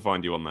can people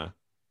find you on there?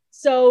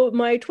 So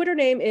my Twitter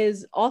name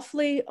is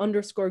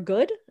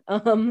awfully_good.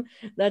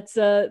 That's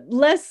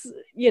less,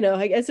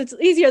 I guess it's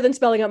easier than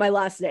spelling out my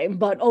last name,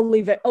 but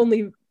only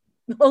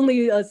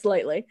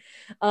slightly.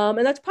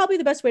 And that's probably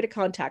the best way to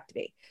contact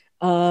me.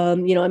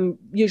 I'm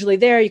usually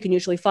there. You can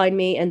usually find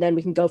me, and then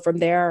we can go from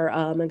there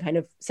and kind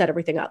of set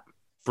everything up.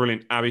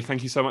 Brilliant. Abby,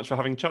 thank you so much for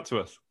having a chat to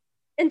us.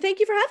 And thank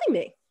you for having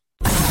me.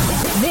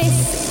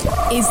 This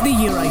is the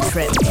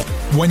Eurotrip.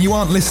 When you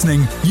aren't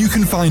listening, you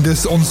can find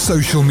us on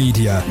social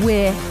media.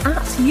 We're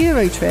at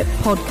Eurotrip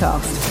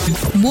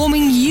Podcast,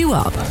 warming you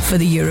up for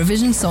the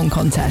Eurovision Song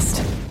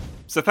Contest.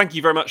 So thank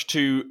you very much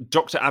to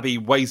Dr. Abby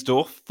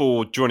Weisdorf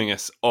for joining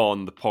us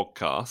on the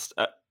podcast.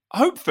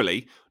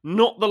 Hopefully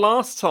not the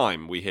last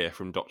time we hear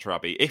from Dr.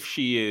 Abby, if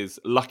she is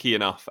lucky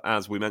enough,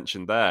 as we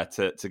mentioned there,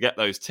 to get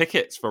those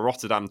tickets for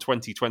Rotterdam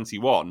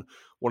 2021,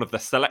 one of the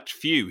select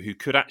few who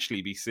could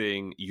actually be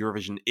seeing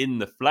Eurovision in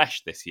the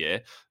flesh this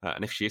year.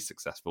 And if she is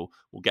successful,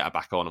 we'll get her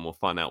back on and we'll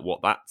find out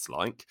what that's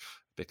like.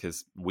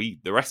 because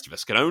the rest of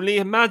us, can only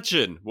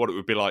imagine what it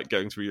would be like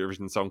going to a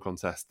Eurovision Song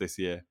Contest this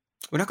year.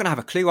 We're not going to have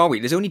a clue, are we?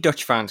 There's only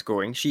Dutch fans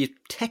going. She is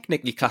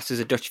technically classed as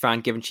a Dutch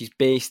fan, given she's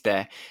based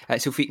there.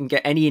 So if we can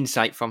get any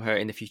insight from her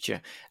in the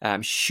future,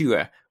 I'm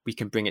sure we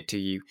can bring it to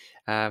you.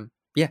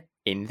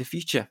 In the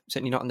future.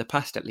 Certainly not in the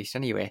past, at least,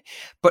 anyway.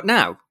 But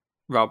now,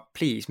 Rob,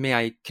 please, may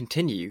I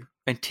continue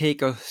and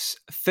take us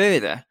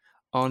further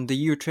on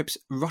the Eurotrip's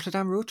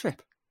Rotterdam road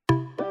trip?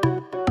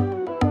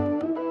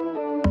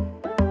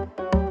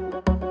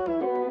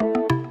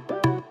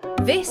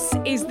 This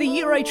is the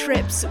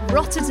Eurotrip's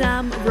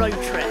Rotterdam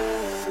road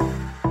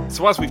trip.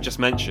 So as we've just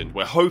mentioned,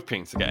 we're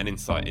hoping to get an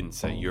insight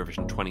into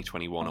Eurovision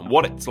 2021 and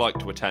what it's like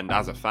to attend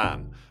as a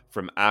fan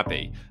from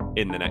Abby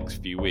in the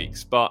next few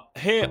weeks. But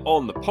here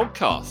on the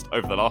podcast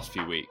over the last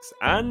few weeks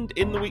and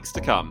in the weeks to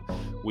come,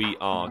 we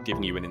are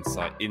giving you an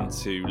insight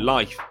into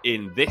life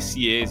in this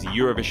year's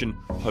Eurovision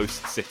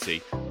host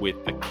city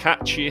with the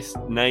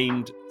catchiest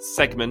named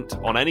segment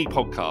on any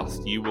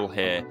podcast you will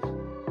hear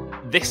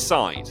this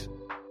side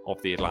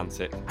of the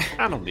Atlantic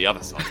and on the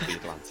other side of the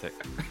Atlantic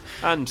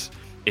and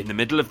in the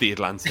middle of the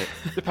Atlantic.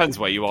 Depends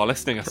where you are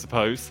listening, I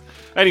suppose.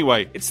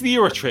 Anyway, it's the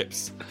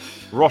Eurotrip's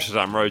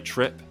Rotterdam road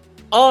trip.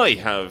 I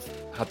have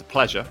had the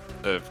pleasure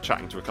of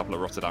chatting to a couple of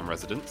Rotterdam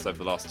residents over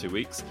the last 2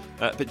 weeks.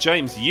 But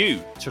James,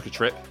 you took a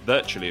trip,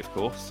 virtually of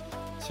course,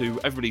 to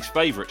everybody's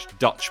favourite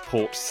Dutch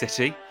port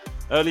city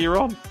earlier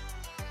on.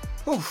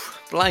 Oh,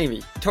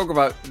 blimey. Talk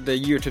about the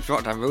Eurotrip's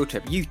Rotterdam road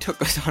trip. You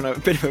took us on a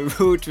bit of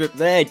a road trip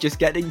there, just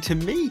getting to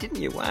me,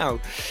 didn't you? Wow.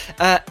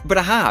 But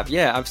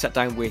I've sat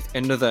down with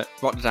another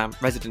Rotterdam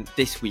resident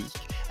this week.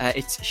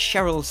 It's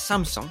Cheryl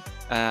Samson.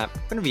 I'm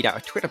going to read out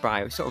a Twitter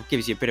bio. It sort of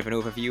gives you a bit of an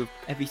overview of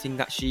everything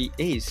that she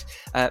is.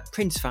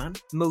 Prince fan,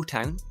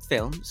 Motown,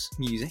 films,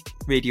 music,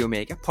 radio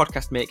maker,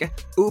 podcast maker,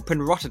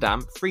 open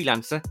Rotterdam,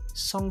 freelancer,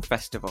 song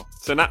festival.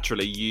 So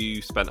naturally,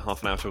 you spent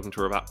half an hour talking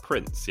to her about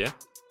Prince, yeah?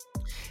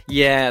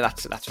 Yeah,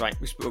 that's right.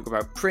 We spoke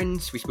about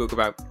Prince. We spoke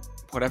about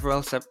whatever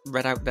else I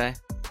read out there.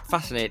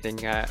 Fascinating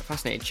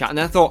chat. And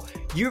then I thought,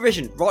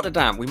 Eurovision,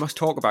 Rotterdam, we must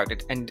talk about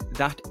it. And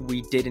that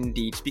we did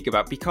indeed speak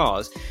about,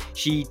 because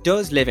she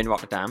does live in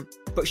Rotterdam,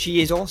 but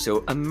she is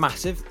also a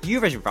massive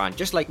Eurovision fan,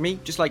 just like me,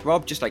 just like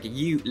Rob, just like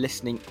you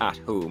listening at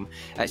home.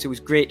 So it was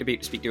great to be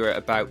able to speak to her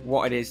about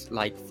what it is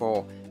like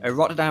for a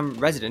Rotterdam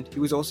resident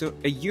who is also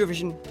a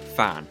Eurovision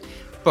fan.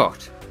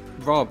 But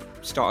Rob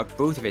started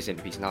both of his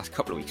interviews in the last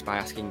couple of weeks by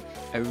asking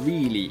a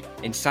really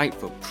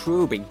insightful,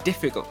 probing,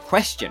 difficult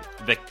question.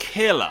 The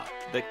killer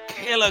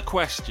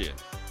question.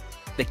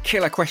 The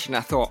killer question. I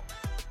thought,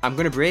 I'm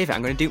going to brave it,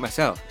 I'm going to do it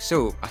myself.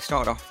 So I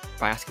started off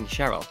by asking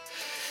Cheryl,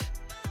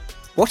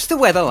 what's the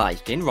weather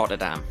like in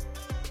Rotterdam?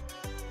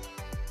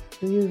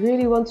 Do you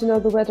really want to know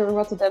the weather in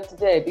Rotterdam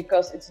today?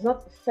 Because it's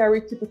not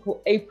very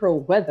typical April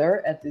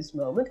weather at this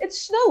moment.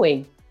 It's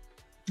snowing.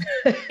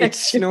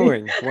 It's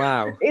snowing.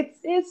 Wow. It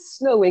is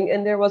snowing,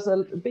 and there was a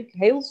big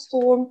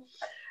hailstorm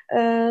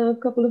a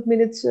couple of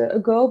minutes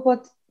ago.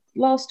 But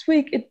last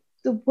week,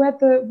 the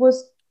weather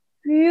was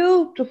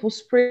beautiful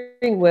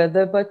spring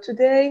weather, but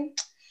today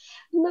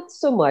not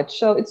so much.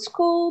 So it's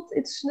cold,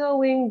 it's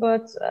snowing,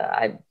 but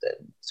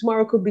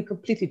tomorrow could be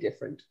completely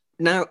different.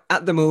 Now,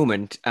 at the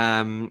moment,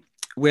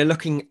 we're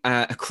looking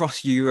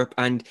across Europe,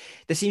 and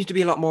there seems to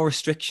be a lot more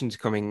restrictions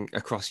coming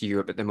across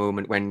Europe at the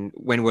moment when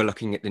we're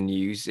looking at the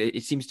news.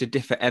 It seems to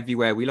differ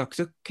everywhere we look.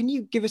 So can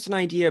you give us an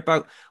idea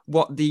about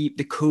what the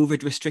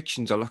COVID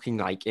restrictions are looking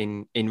like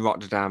in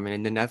Rotterdam and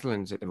in the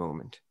Netherlands at the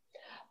moment?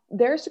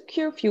 There's a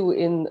curfew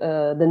in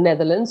the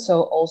Netherlands,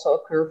 so also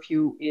a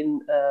curfew in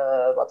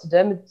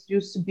Rotterdam. It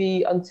used to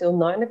be until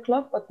 9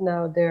 o'clock, but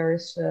now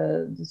there's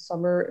the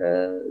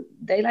summer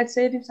daylight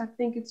savings, I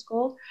think it's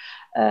called.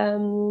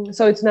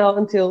 So it's now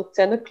until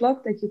 10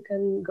 o'clock that you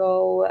can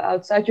go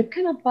outside. You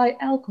cannot buy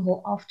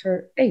alcohol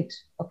after 8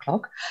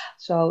 o'clock,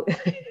 so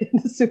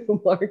in the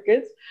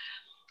supermarkets.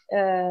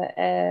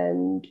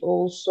 And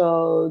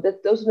also,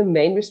 those are the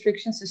main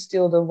restrictions. Is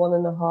still the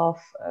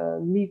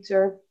 1.5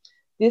 meter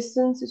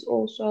distance is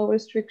also a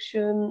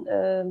restriction.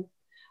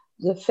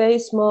 The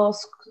face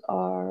masks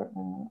are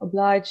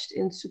obliged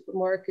in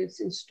supermarkets,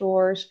 in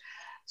stores.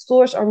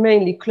 Stores are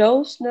mainly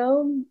closed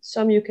now.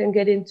 Some you can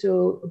get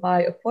into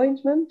by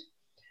appointment,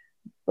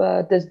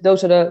 but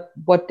those are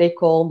what they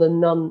call the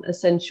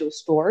non-essential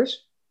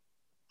stores.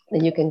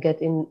 Then you can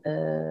get in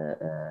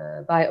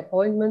by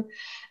appointment,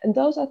 and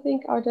those I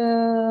think are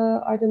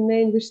the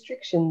main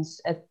restrictions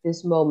at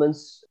this moment.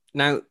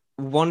 Now,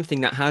 one thing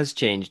that has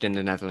changed in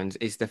the Netherlands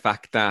is the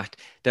fact that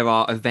there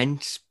are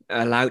events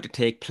allowed to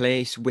take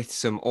place with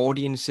some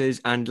audiences.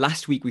 And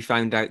last week we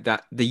found out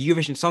that the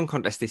Eurovision Song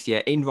Contest this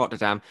year in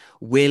Rotterdam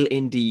will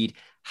indeed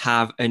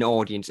have an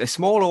audience, a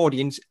small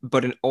audience,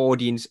 but an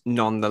audience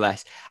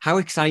nonetheless. How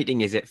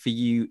exciting is it for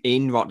you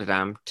in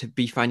Rotterdam to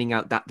be finding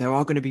out that there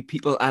are going to be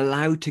people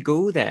allowed to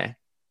go there?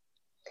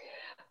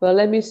 Well,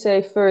 let me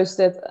say first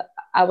that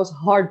I was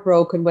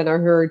heartbroken when I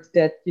heard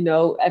that,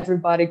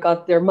 everybody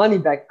got their money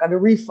back, got a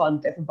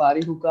refund,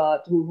 everybody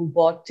who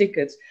bought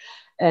tickets.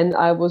 And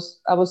I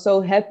was so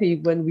happy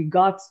when we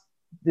got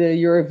the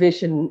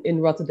Eurovision in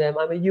Rotterdam.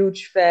 I'm a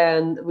huge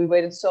fan. We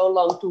waited so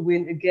long to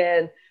win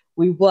again.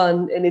 We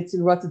won, and it's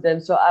in Rotterdam.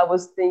 So I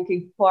was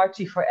thinking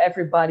party for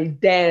everybody,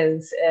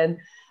 dance. And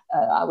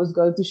I was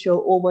going to show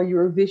all my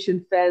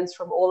Eurovision fans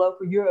from all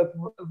over Europe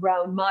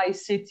around my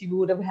city. We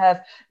would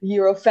have the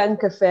Euro Fan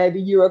Cafe,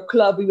 the Euro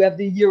Club, we have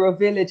the Euro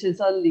Village, and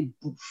suddenly,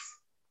 poof,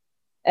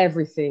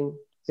 everything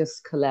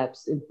just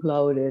collapsed,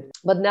 imploded.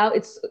 But now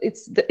it's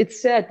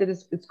said that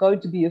it's going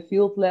to be a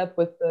field lab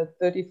with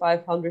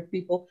 3,500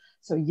 people.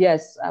 So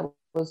yes, I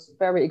was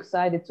very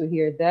excited to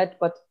hear that,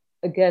 but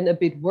again, a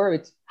bit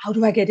worried. How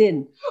do I get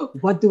in?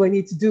 What do I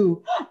need to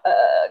do?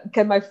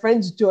 Can my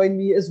friends join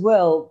me as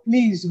well?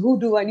 Please, who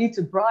do I need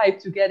to bribe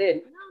to get in?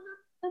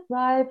 No, not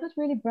bribe, not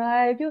really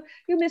bribe.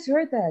 You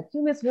misheard that.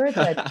 You misheard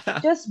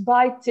that. Just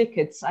buy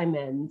tickets, I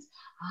meant.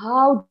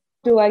 How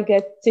do I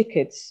get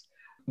tickets?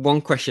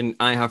 One question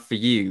I have for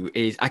you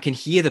is, I can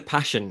hear the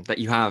passion that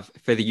you have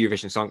for the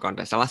Eurovision Song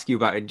Contest. I'll ask you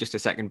about it in just a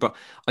second, but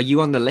are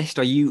you on the list?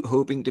 Are you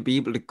hoping to be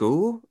able to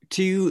go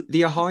to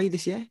the Ahoy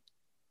this year?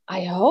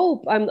 I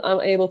hope I'm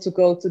able to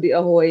go to the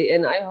Ahoy,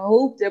 and I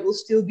hope there will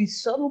still be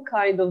some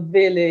kind of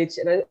village,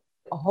 and I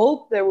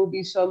hope there will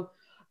be some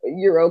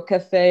Euro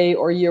Cafe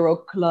or Euro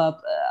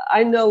Club.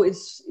 I know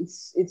it's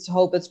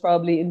hope that's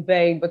probably in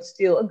vain, but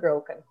still a girl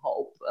can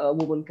hope, a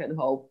woman can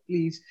hope,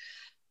 please.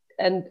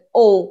 And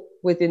all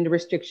within the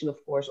restriction,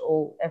 of course,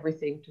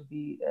 everything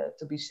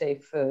to be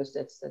safe first.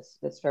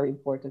 That's very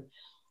important.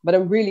 But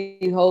I'm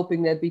really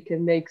hoping that we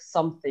can make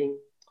something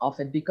of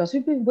it, because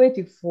we've been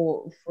waiting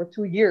for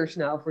 2 years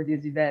now for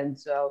this event.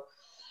 So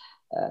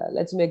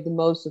let's make the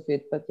most of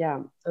it. But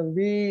yeah, I'm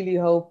really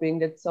hoping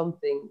that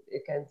something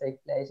can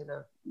take place, and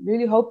I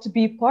really hope to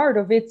be part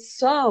of it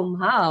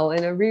somehow.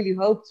 And I really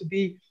hope to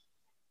be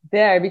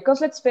there, because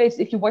let's face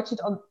it, if you watch it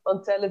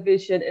on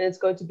television and it's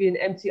going to be an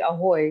empty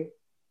Ahoy,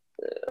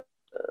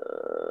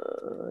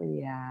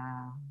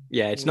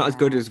 yeah, it's not as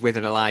good as with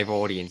an alive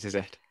audience, is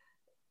it?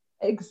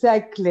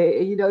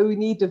 Exactly. You know, we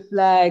need the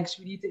flags,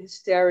 we need the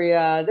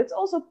hysteria. That's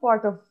also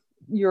part of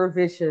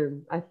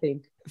Eurovision, I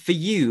think. For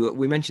you,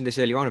 we mentioned this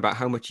earlier on about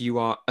how much you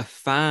are a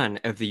fan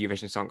of the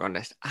Eurovision Song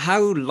Contest.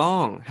 How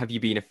long have you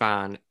been a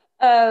fan?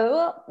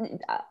 Well,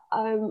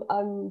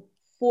 I'm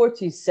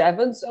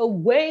 47, so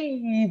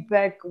way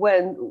back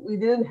when we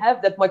didn't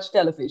have that much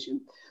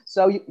television.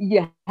 So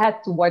you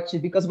had to watch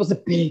it because it was a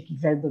big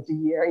event of the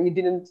year,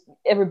 and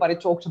everybody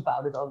talked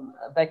about it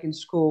back in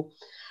school.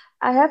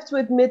 I have to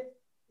admit,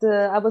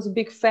 I was a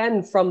big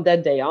fan from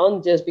that day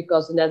on, just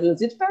because the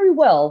Netherlands did very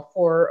well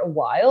for a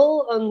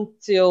while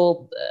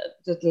until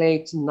the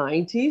late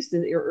 90s,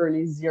 the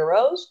early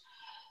zeros.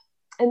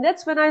 And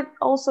that's when I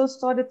also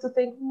started to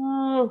think,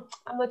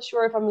 I'm not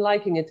sure if I'm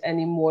liking it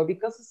anymore,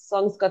 because the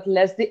songs got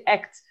less. The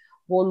act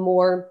won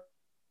more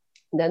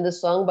than the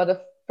song. But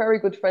a very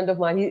good friend of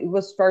mine, he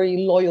was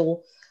very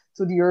loyal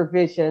to the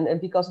Eurovision. And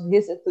because of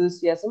his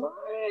enthusiasm,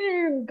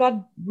 I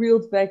got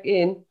reeled back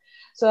in.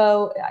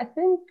 So I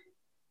think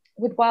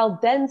with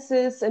Wild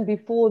Dances and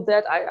before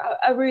that,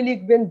 I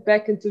really went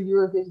back into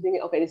Eurovision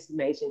thinking, okay, this is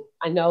amazing.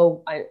 I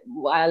know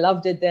why I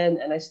loved it then,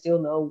 and I still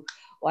know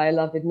why I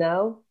love it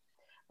now.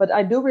 But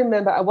I do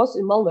remember I was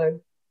in Malmö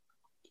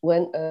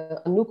when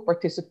Anouk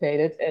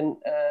participated, and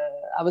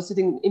I was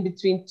sitting in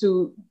between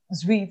two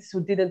Swedes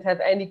who didn't have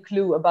any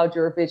clue about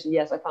Eurovision.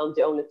 Yes, I found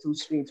the only two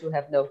Swedes who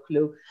have no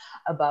clue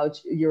about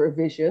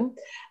Eurovision,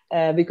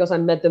 because I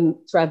met them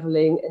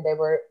traveling, and they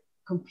were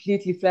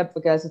completely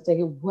flabbergasted,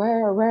 thinking,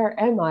 where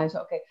am I? So,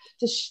 okay,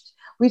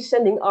 we're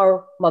sending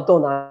our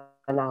Madonna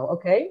now,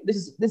 okay? This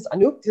is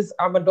Anouk, this is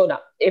our Madonna.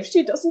 If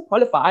she doesn't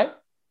qualify,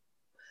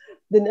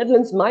 the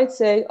Netherlands might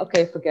say,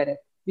 okay, forget it.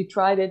 We've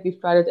tried it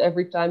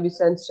every time. We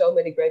send so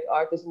many great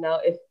artists. Now,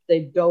 if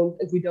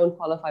we don't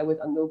qualify with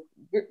Anouk,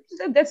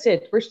 that's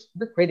it. We're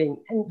quitting.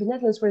 And the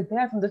Netherlands were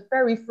there from the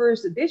very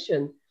first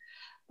edition.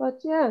 But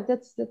yeah,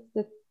 that's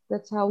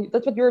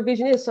what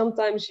Eurovision is.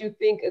 Sometimes you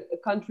think a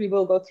country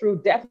will go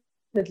through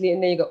definitely,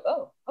 and then you go,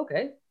 oh,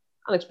 okay,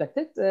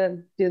 unexpected,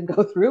 didn't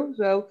go through.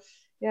 So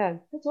yeah,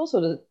 that's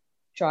also the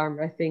charm,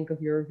 I think, of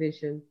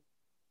Eurovision.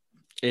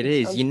 It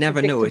is. You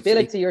never know. It's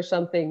predictability or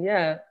something.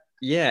 Yeah.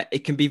 Yeah,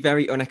 it can be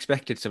very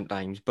unexpected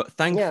sometimes, but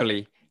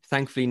thankfully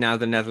now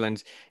the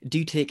Netherlands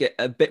do take it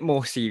a bit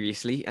more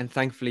seriously, and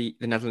thankfully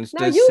the Netherlands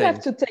does. Now you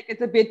have to take it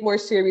a bit more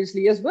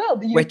seriously as well.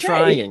 The UK. We're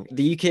trying.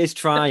 The UK is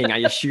trying, I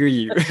assure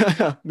you.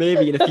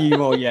 Maybe in a few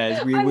more years.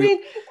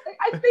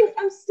 I think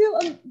I'm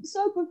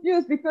so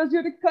confused, because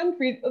you're the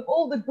country of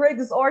all the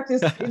greatest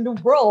artists in the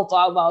world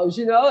almost,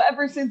 you know,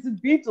 ever since the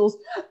Beatles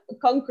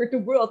conquered the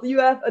world. You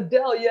have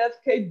Adele, you have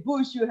Kate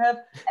Bush, you have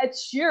Ed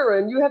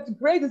Sheeran, you have the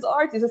greatest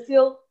artists, and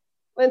still,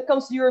 when it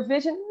comes to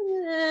Eurovision,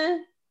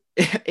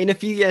 in a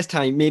few years'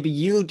 time, maybe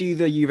you'll do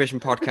the Eurovision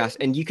podcast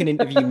and you can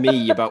interview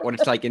me about what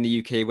it's like in the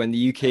UK when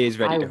the UK is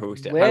ready to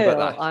host it. How about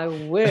that? I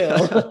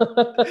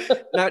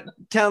will. Now,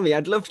 tell me,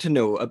 I'd love to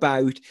know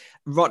about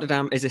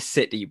Rotterdam as a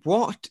city.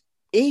 What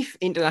if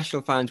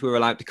international fans were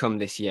allowed to come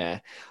this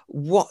year,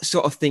 what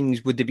sort of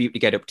things would they be able to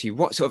get up to?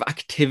 What sort of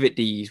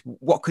activities?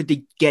 What could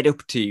they get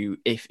up to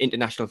if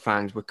international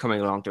fans were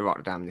coming along to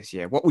Rotterdam this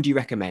year? What would you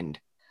recommend?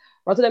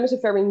 Rotterdam is a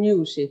very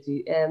new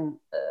city, and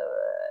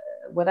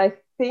what I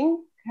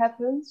think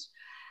happens,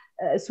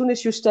 as soon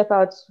as you step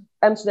out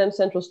Amsterdam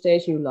Central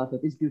Station, you love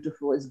it. It's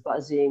beautiful, it's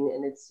buzzing,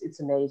 and it's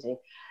amazing.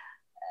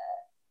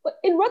 But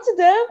in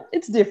Rotterdam,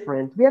 it's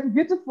different. We have a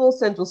beautiful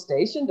Central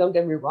Station, don't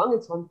get me wrong.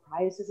 It's won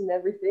prizes and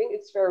everything.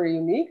 It's very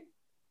unique.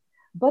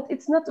 But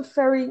it's not a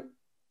very,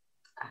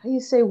 how do you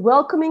say,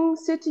 welcoming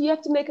city. You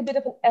have to make a bit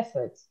of an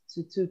effort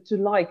to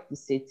like the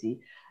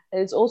city.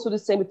 And it's also the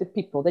same with the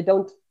people. They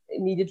don't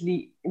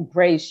immediately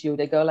embrace you.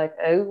 They go like,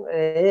 oh,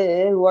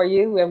 who are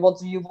you? And what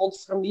do you want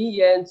from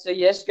me? And say,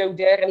 yes, go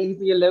there and leave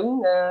me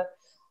alone.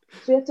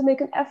 So you have to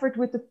make an effort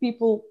with the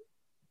people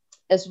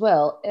as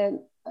well.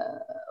 And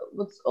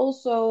what's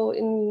also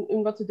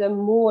in Rotterdam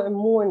more and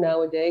more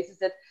nowadays is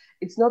that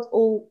it's not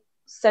all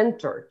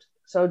centered.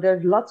 So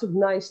there's lots of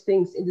nice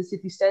things in the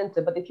city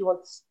center, but if you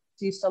want to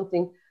see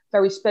something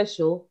very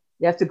special,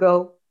 you have to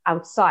go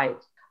outside.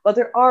 But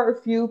there are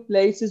a few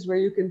places where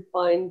you can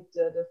find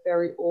the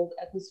very old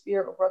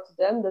atmosphere of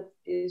Rotterdam. That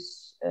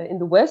is in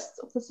the west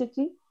of the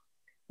city.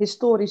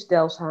 Historisch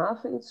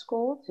Delfshaven, it's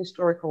called.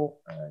 Historical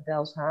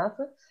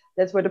Delfshaven.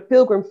 That's where the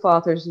Pilgrim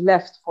Fathers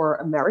left for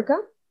America.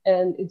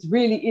 And it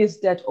really is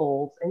that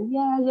old. And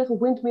yeah, you have a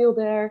windmill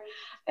there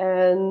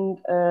and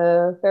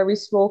very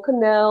small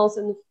canals.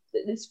 And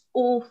it's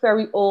all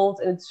very old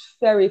and it's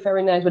very,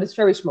 very nice, but it's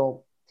very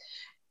small.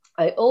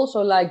 I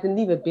also like the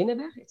Nieuwe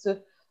Binnenweg. It's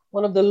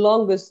one of the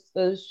longest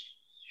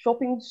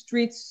shopping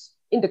streets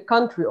in the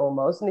country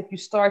almost. And if you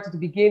start at the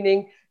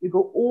beginning, you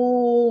go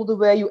all the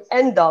way, you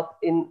end up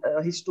in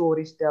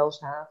Historisch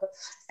Delfshaven.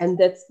 And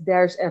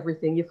there's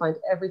everything. You find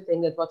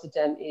everything that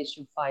Rotterdam is.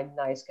 You find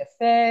nice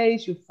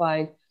cafes, you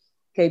find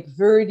Cape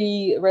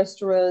Verde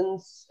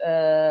restaurants,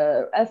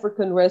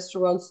 African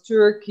restaurants,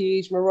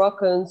 Turkish,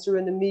 Moroccan,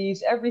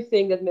 Surinamese,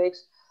 everything that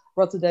makes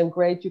Rotterdam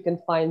great you can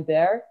find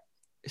there.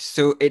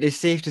 So it is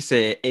safe to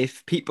say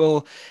if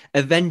people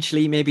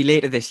eventually, maybe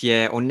later this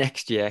year or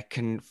next year,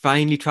 can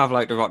finally travel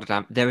out to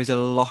Rotterdam, there is a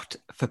lot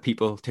for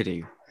people to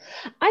do.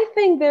 I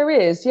think there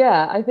is,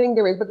 yeah, I think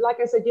there is. But like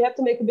I said, you have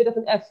to make a bit of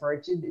an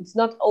effort. It's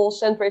not all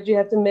centered. You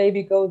have to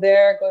maybe go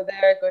there, go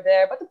there, go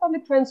there. But the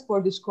public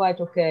transport is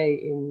quite okay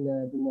in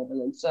the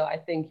Netherlands. So I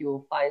think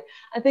you'll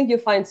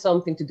find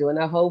something to do. And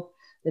I hope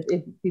that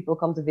if people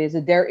come to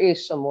visit, there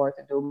is some more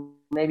to do.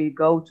 Maybe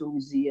go to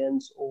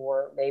museums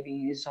or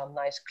maybe some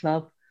nice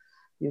club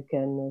you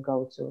can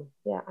go to.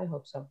 Yeah, I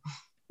hope so.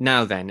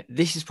 Now then,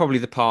 this is probably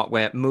the part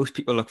where most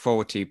people look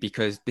forward to,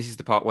 because this is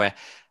the part where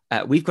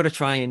we've got to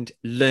try and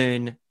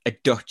learn a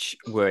Dutch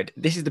word.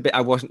 This is the bit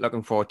I wasn't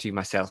looking forward to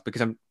myself,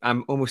 because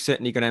I'm almost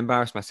certainly going to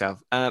embarrass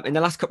myself. In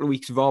the last couple of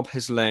weeks, Rob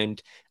has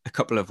learned a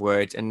couple of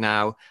words, and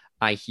now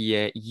I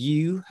hear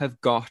you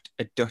have got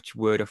a Dutch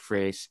word or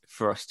phrase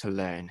for us to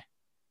learn.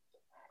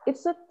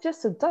 It's not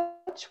just a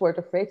Dutch word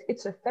or phrase,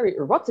 it's a very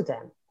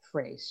Rotterdam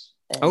phrase.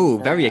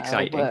 And, very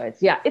exciting. Word.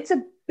 Yeah, it's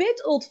a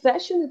bit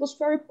old-fashioned. It was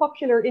very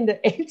popular in the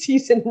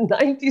 80s and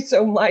 90s,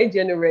 so my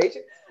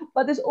generation.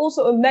 But there's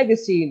also a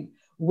magazine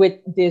with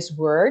this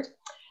word.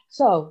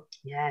 So,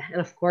 yeah, and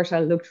of course I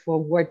looked for a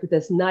word with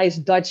this nice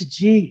Dutch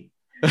G.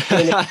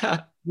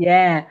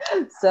 Yeah,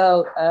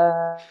 so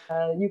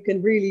you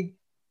can really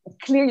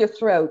clear your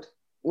throat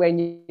when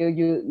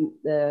you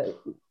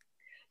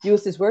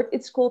use this word.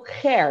 It's called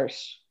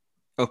gers.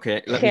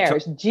 Okay.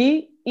 Gers,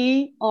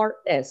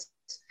 G-E-R-S,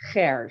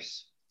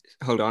 gers.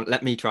 Hold on,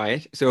 let me try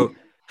it. So,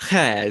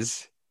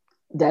 gers.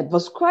 That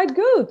was quite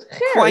good.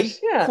 Gers,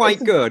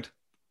 quite good.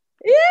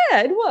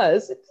 Yeah, it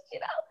was.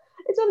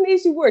 It's not an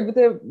easy word with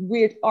a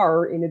weird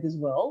R in it as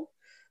well.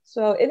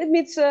 So, and it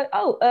means,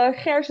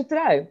 gerse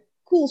trui,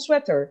 cool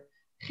sweater.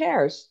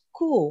 Gers,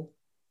 cool,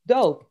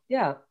 dope,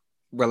 yeah.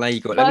 Well, there you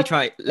go.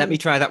 Let me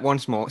try that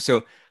once more.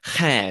 So,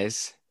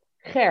 gers.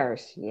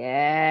 Gers,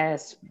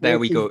 yes. There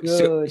we go.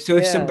 Good. So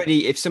if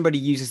somebody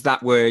uses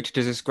that word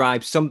to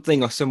describe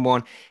something or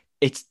someone,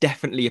 it's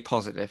definitely a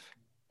positive.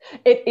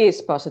 It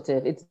is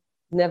positive. It's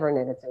never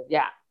negative.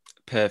 Yeah.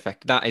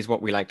 Perfect. That is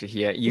what we like to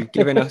hear. You've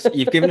given us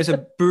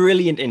a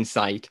brilliant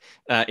insight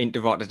into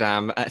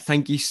Rotterdam.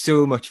 Thank you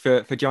so much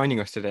for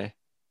joining us today.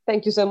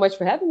 Thank you so much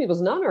for having me. It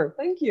was an honor.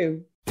 Thank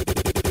you.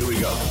 Here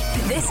we go.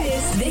 This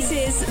is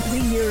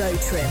the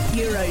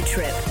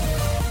Eurotrip.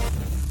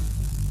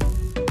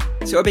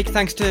 So a big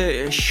thanks to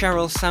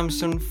Cheryl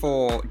Samson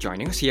for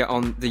joining us here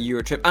on the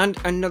Eurotrip, and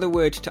another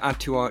word to add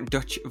to our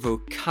Dutch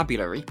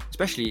vocabulary,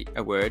 especially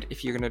a word,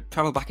 if you're going to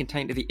travel back in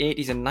time to the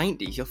 80s and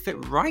 90s, you'll fit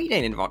right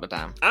in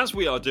Rotterdam. As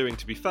we are doing,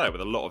 to be fair,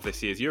 with a lot of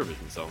this year's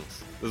Eurovision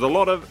songs. There's a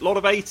lot of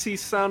 80s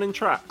sounding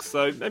tracks,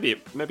 so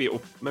maybe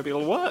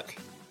it'll work.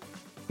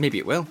 Maybe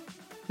it will.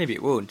 Maybe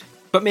it won't.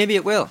 But maybe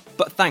it will.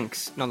 But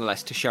thanks,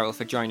 nonetheless, to Cheryl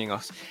for joining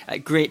us.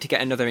 Great to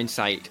get another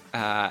insight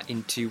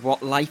into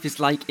what life is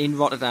like in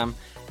Rotterdam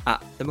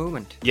at the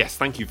moment. Yes,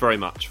 thank you very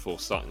much for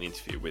starting the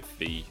interview with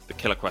the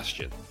killer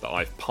question that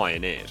I've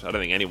pioneered. I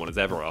don't think anyone has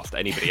ever asked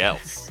anybody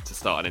else to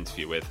start an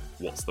interview with,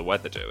 what's the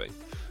weather doing?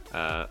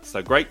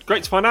 So great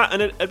to find out,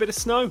 and a bit of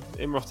snow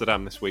in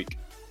Rotterdam this week.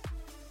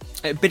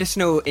 A bit of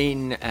snow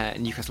in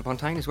Newcastle upon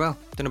Tyne as well.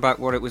 Don't know about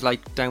what it was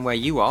like down where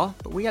you are,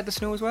 but we had the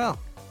snow as well.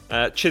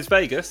 Chis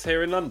Vegas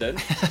here in London,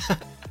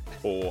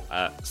 or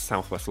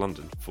southwest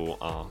London for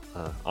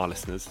our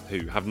listeners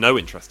who have no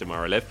interest in where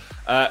I live.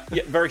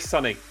 Yeah, very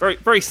sunny,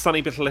 very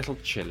sunny, but a little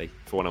chilly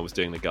for when I was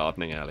doing the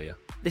gardening earlier.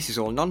 This is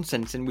all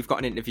nonsense, and we've got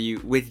an interview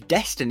with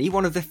Destiny,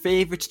 one of the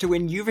favourites to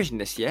win Eurovision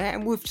this year,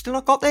 and we've still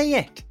not got there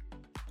yet.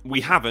 We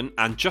haven't,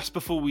 and just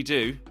before we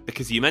do,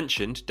 because you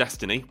mentioned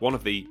Destiny, one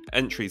of the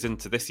entries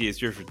into this year's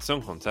Eurovision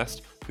Song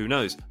Contest, who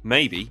knows,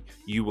 maybe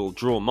you will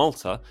draw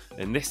Malta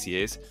in this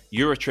year's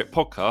Eurotrip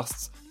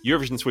Podcast's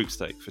Eurovision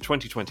Sweepstakes for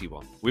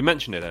 2021. We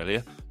mentioned it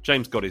earlier,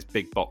 James got his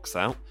big box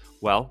out.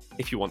 Well,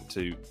 if you want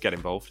to get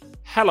involved,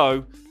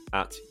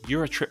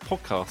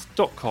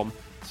 hello@eurotrippodcast.com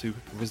to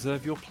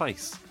reserve your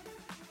place.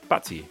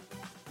 Back to you.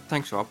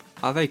 Thanks, Rob.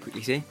 I'll very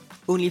quickly say,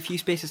 only a few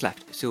spaces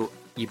left, so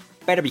you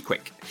better be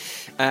quick.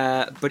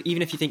 But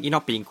even if you think you're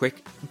not being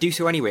quick, do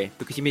so anyway,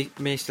 because you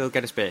may still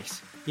get a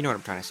space. You know what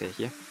I'm trying to say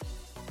here.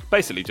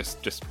 Basically,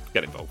 just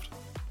get involved.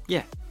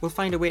 Yeah, we'll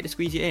find a way to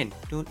squeeze you in,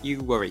 don't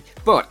you worry.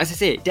 But, as I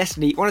say,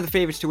 Destiny, one of the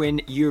favourites to win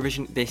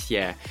Eurovision this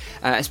year.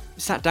 I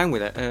sat down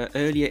with her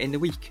earlier in the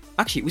week.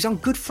 Actually, it was on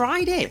Good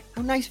Friday.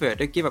 How nice of her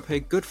to give up her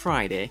Good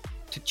Friday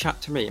to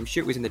chat to me. I'm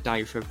sure it was in the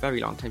diary for a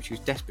very long time. She was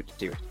desperate to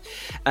do it.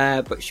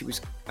 But she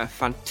was a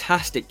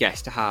fantastic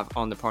guest to have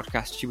on the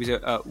podcast. She was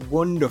a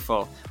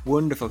wonderful,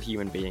 wonderful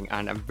human being,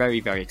 and I'm very,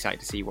 very excited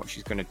to see what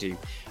she's going to do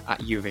at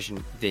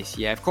Eurovision this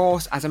year. Of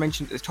course, as I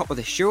mentioned at the top of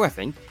the show, I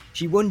think,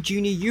 she won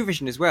Junior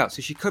Eurovision as well,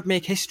 so she could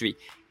make history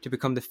to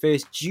become the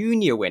first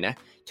junior winner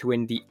to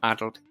win the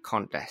adult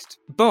contest.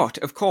 But,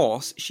 of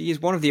course, she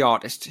is one of the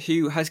artists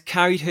who has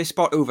carried her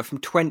spot over from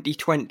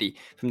 2020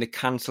 from the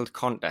cancelled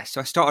contest.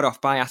 So I started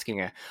off by asking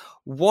her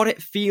what it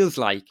feels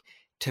like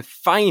to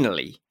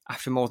finally,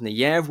 after more than a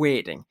year of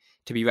waiting,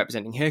 to be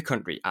representing her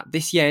country at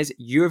this year's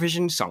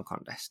Eurovision Song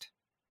Contest.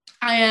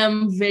 I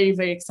am very,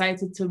 very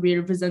excited to be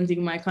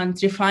representing my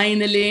country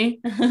finally,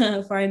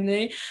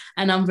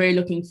 and I'm very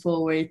looking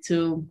forward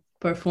to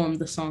perform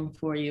the song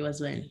for you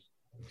as well.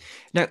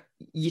 Now,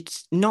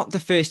 it's not the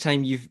first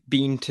time you've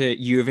been to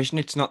Eurovision.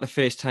 It's not the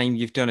first time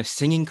you've done a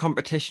singing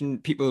competition.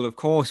 People, of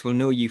course, will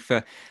know you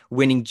for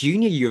winning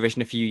Junior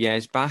Eurovision a few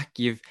years back.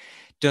 You've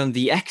done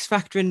the X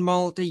Factor in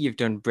Malta. You've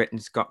done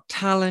Britain's Got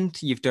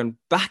Talent. You've done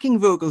backing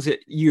vocals at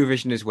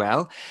Eurovision as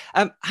well.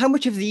 How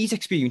much of these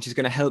experiences is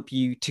going to help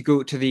you to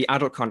go to the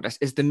adult contest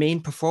as the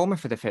main performer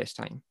for the first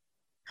time?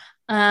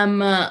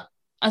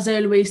 As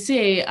I always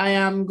say, I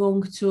am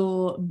going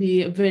to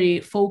be very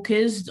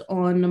focused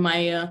on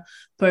my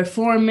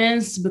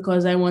performance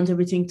because I want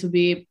everything to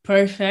be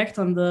perfect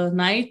on the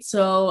night.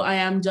 So I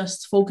am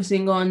just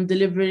focusing on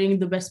delivering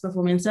the best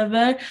performance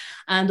ever.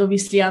 And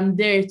obviously I'm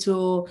there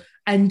to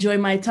enjoy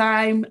my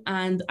time,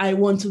 and I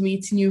want to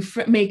meet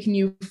make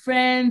new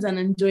friends and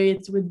enjoy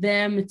it with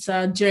them. It's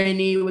a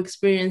journey you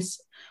experience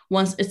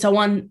once. It's a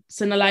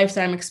once in a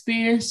lifetime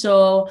experience.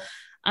 So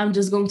I'm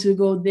just going to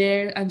go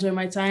there, enjoy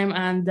my time,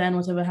 and then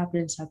whatever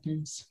happens,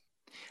 happens.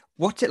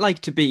 What's it like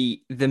to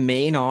be the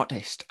main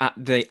artist at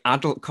the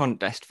adult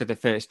contest for the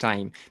first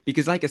time?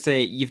 Because like I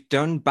say, you've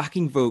done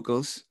backing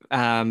vocals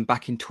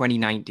back in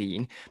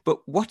 2019,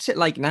 but what's it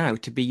like now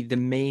to be the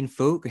main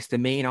focus, the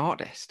main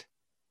artist?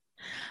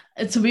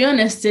 To be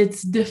honest,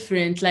 it's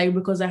different,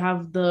 because I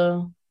have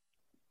the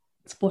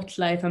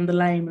spotlight and the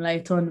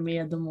limelight on me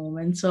at the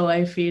moment, so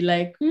I feel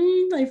like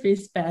I feel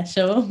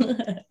special.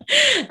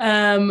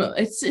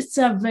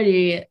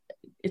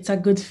 It's a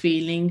good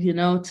feeling,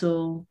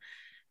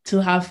 to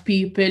have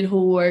people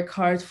who work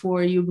hard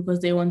for you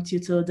because they want you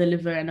to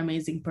deliver an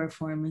amazing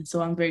performance.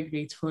 So I'm very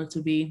grateful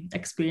to be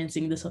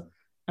experiencing this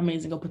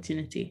amazing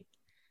opportunity.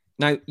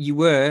 Now, you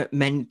were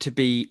meant to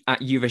be at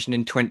Eurovision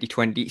in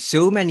 2020.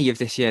 So many of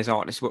this year's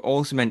artists were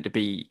also meant to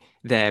be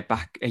there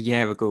back a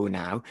year ago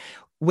now.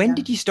 When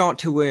did you start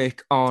to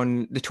work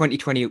on the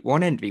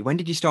 2021 entry? When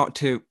did you start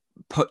to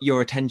put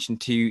your attention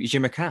to Je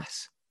me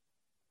casse?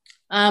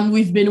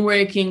 We've been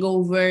working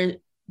over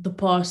the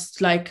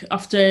past,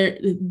 after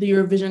the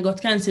Eurovision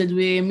got cancelled,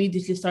 we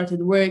immediately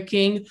started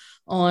working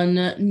on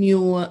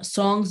new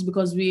songs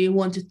because we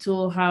wanted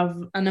to have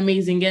an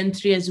amazing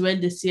entry as well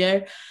this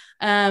year.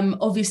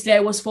 Obviously, I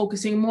was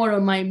focusing more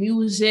on my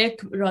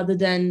music rather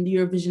than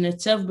Eurovision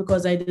itself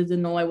because I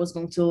didn't know I was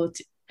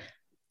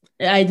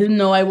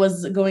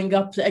going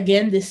up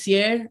again this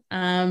year.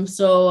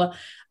 So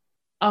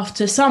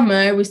after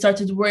summer, we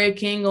started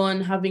working on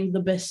having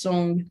the best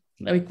song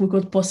we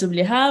could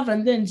possibly have.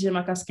 And then Je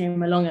me casse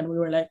came along and we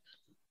were like,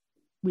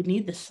 we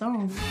need this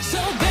song. So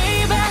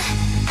baby,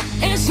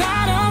 it's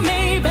not a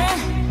maybe.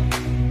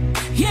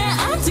 Yeah,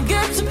 I'm too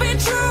good to be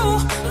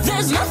true.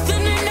 There's nothing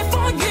in it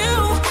for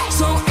you.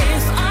 So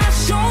if I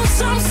show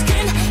some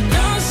skin,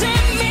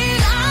 doesn't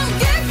mean I'm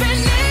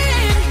giving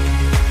in.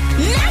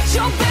 Not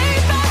your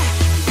baby.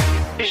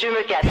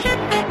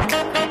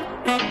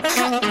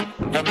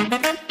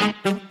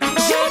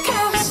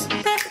 Jackass.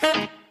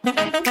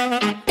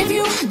 If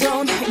you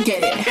don't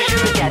get it,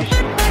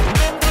 Jackass.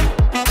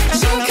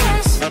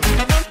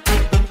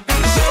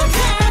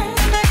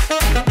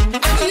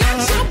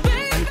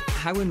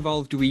 How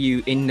involved were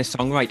you in the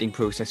songwriting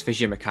process for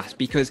Jimacast?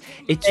 Because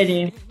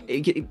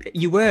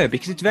you were,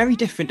 because it's very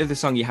different to the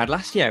song you had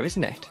last year,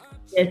 isn't it?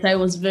 Yes, I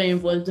was very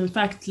involved. In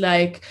fact,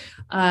 like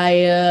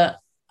I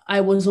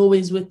was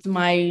always with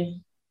my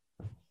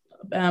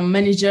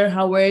manager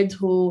Howard,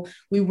 who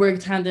we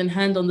worked hand in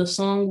hand on the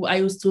song. I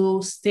used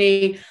to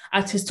stay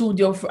at his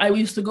studio. I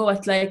used to go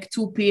at like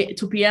 2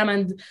 p.m.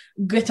 and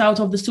get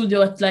out of the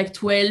studio at like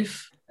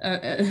 12.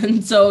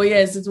 And so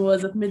yes, it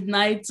was at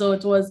midnight, so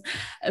it was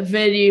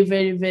very,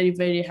 very, very,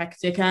 very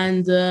hectic.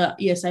 And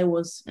yes, I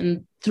was,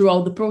 and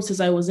throughout the process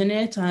I was in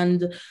it,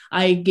 and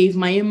I gave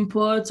my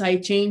input, I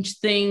changed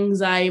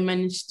things, I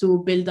managed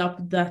to build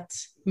up that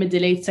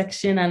middle 8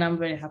 section, and I'm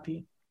very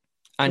happy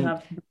to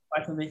have been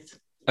part of it.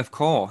 Of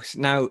course.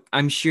 Now,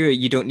 I'm sure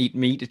you don't need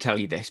me to tell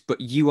you this, but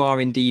you are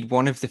indeed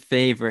one of the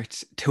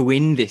favourites to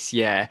win this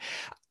year.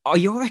 Are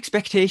your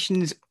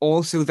expectations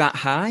also that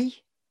high?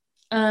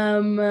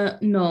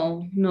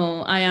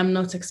 No, I am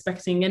not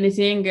expecting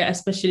anything,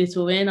 especially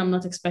to win. I'm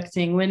not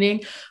expecting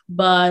winning,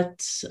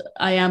 but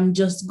I am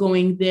just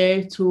going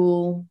there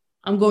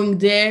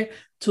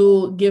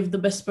to give the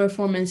best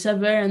performance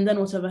ever, and then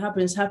whatever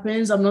happens.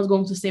 I'm not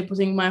going to stay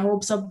putting my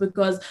hopes up,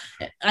 because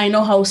I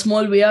know how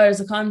small we are as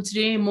a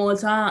country,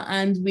 Malta,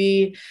 and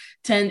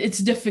it's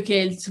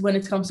difficult when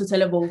it comes to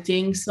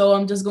televoting. So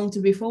I'm just going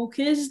to be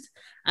focused,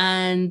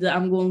 and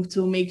I'm going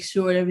to make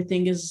sure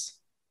everything is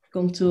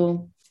going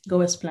to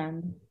go as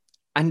planned.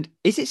 And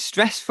is it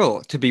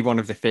stressful to be one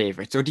of the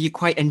favourites, or do you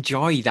quite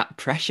enjoy that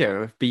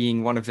pressure of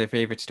being one of the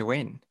favourites to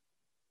win?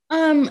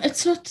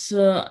 It's not.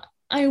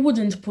 I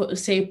wouldn't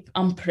say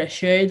I'm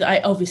pressured. I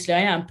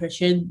am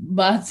pressured,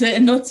 but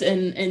not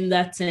in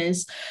that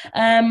sense.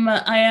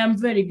 I am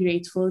very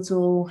grateful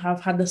to have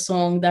had a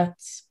song that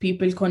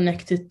people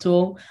connected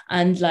to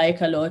and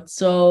like a lot.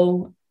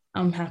 So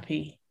I'm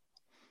happy.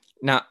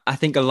 Now, I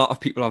think a lot of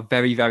people are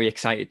very, very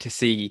excited to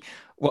see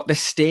what the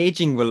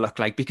staging will look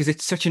like, because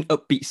it's such an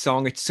upbeat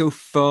song. It's so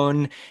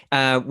fun.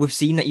 We've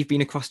seen that you've been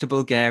across to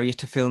Bulgaria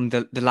to film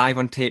the live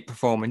on tape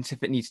performance,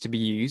 if it needs to be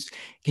used.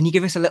 Can you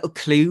give us a little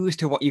clue as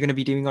to what you're going to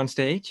be doing on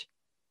stage?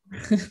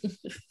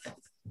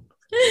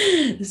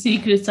 The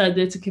secrets are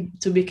there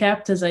to be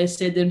kept, as I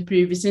said in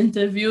previous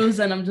interviews,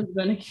 and I'm just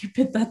going to keep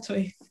it that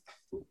way.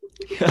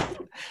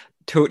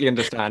 Totally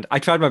understand. I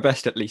tried my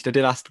best, at least. I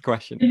did ask the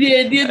question.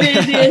 You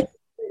did.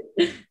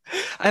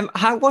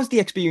 How was the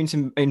experience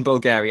in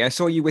Bulgaria? I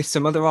saw you with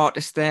some other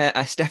artists there.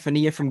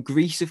 Stefania from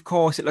Greece, of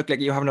course. It looked like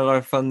you were having a lot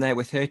of fun there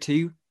with her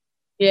too.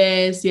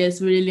 Yes,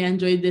 we really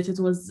enjoyed it. It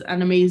was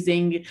an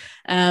amazing,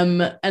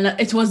 and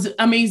it was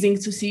amazing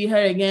to see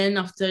her again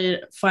after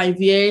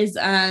 5 years.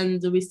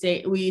 And we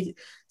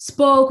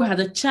spoke, we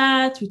had a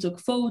chat, we took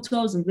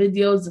photos and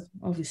videos,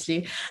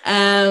 obviously.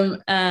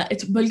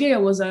 Bulgaria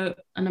was an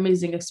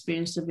amazing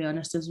experience, to be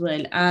honest, as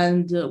well.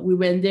 And we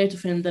went there to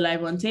film the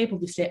live on tape.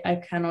 Obviously, I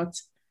cannot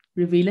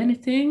reveal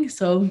anything,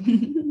 so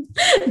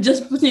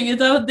just putting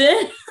it out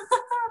there.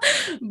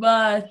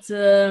 But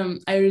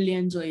I really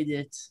enjoyed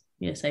it.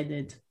 Yes, I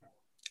did.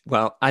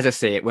 Well, as I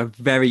say, we're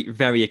very,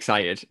 very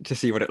excited to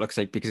see what it looks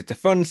like, because it's a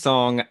fun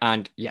song,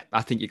 and yeah,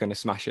 I think you're going to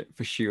smash it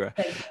for sure.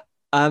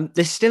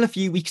 There's still a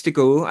few weeks to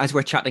go as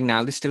we're chatting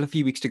now. There's still a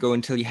few weeks to go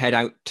until you head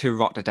out to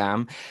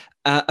Rotterdam.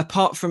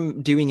 Apart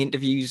from doing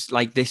interviews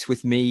like this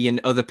with me and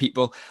other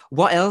people,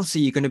 what else are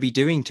you going to be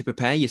doing to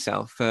prepare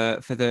yourself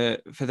for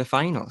the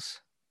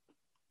finals?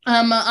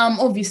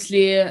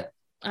 Obviously,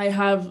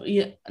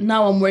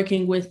 now I'm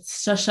working with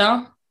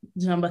Sasha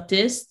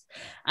Jean-Baptiste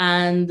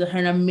and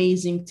her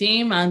amazing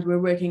team, and we're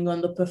working on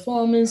the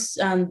performance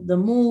and the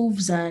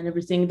moves and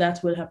everything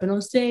that will happen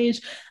on stage.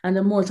 And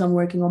the more I'm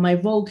working on my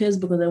vocals,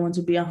 because I want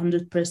to be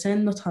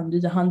 100%, not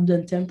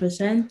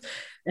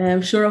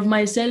 110% sure of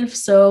myself.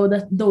 So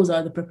those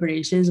are the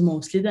preparations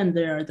mostly. Then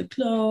there are the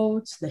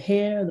clothes, the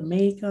hair, the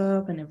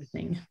makeup, and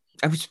everything.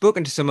 I've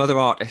spoken to some other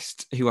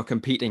artists who are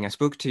competing. I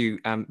spoke to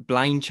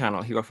Blind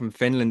Channel, who are from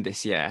Finland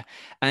this year,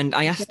 and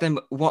I asked them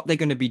what they're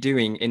going to be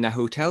doing in their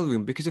hotel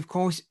room, because of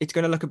course it's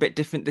going to look a bit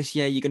different this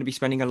year. You're going to be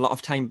spending a lot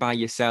of time by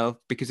yourself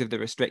because of the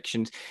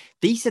restrictions.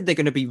 They said they're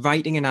going to be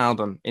writing an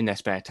album in their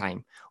spare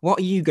time. What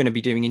are you going to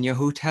be doing in your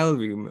hotel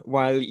room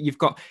while you've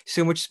got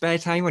so much spare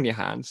time on your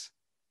hands?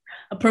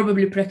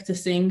 Probably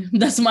practicing.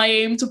 That's my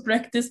aim, to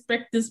practice.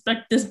 That's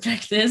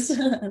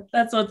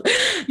what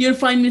you'll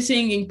find me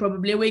singing,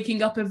 probably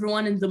waking up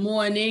everyone in the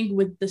morning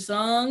with the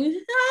song,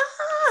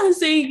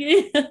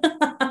 singing.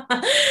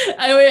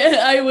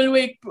 I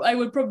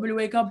will probably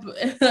wake up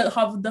half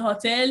of the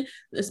hotel,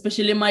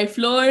 especially my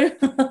floor.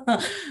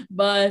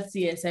 But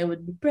yes, I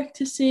would be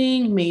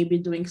practicing, maybe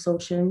doing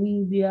social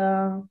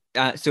media.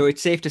 So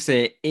it's safe to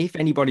say, if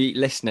anybody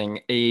listening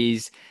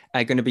is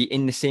going to be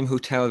in the same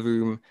hotel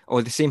room,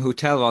 or the same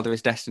hotel rather,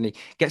 as Destiny,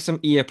 get some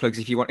earplugs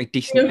if you want a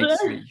decent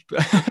night's sleep.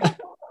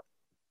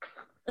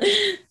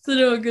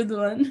 So a good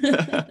one.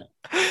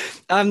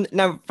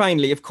 Now,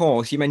 finally, of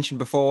course, you mentioned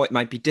before it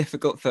might be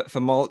difficult for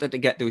Malta to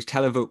get those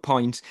televote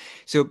points.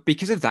 So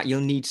because of that,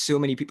 you'll need so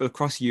many people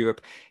across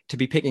Europe to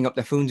be picking up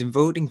their phones and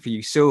voting for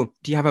you. So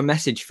do you have a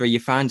message for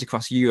your fans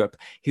across Europe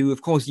who,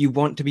 of course, you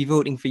want to be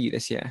voting for you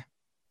this year?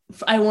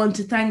 I want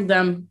to thank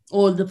them,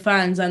 all the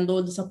fans and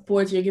all the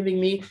support you're giving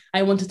me.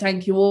 I want to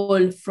thank you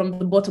all from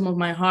the bottom of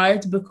my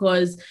heart,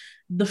 because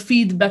the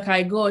feedback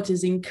I got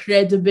is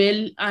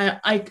incredible.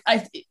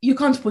 You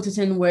can't put it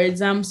in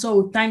words. I'm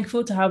so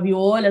thankful to have you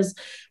all as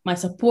my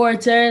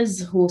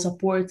supporters who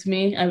support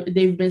me.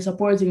 They've been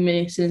supporting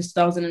me since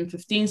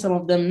 2015, some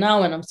of them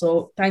now, and I'm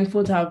so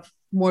thankful to have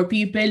more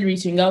people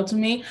reaching out to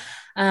me.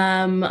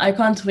 I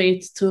can't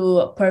wait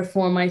to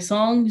perform my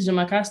song, Je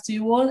m'acasse to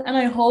you all, and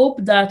I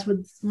hope that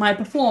with my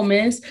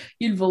performance,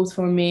 you'll vote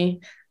for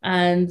me.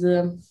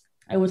 And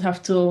I would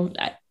have to...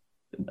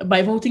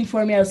 by voting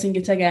for me, I'll sing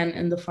it again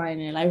in the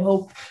final.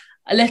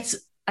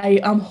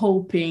 I'm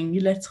hoping,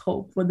 let's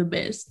hope for the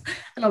best.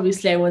 And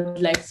obviously, I would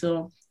like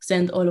to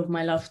send all of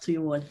my love to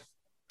you all.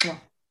 Yeah.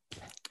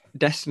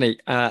 Destiny,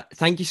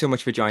 thank you so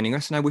much for joining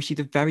us, and I wish you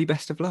the very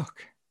best of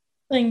luck.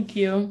 Thank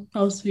you.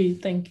 How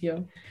sweet. Thank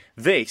you.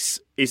 This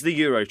is the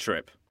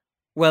Eurotrip.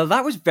 Well,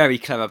 that was very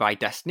clever by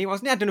Destiny,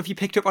 wasn't it? I don't know if you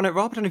picked up on it,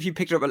 Rob. I don't know if you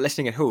picked it up at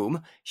listening at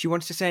home. She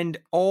wants to send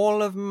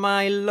all of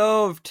my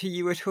love to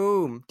you at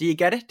home. Do you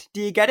get it?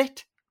 Do you get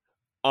it?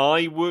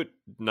 I would...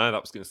 No,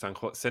 that was going to sound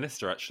quite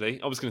sinister, actually.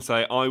 I was going to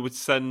say I would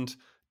send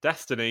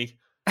Destiny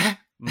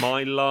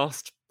my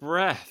last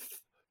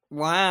breath.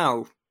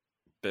 Wow.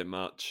 Bit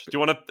much. Do you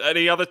want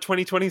any other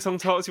 2020 song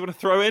titles you want to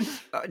throw in?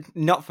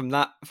 Not from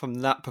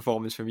that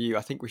performance from you.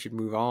 I think we should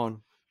move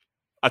on.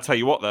 I tell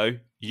you what, though.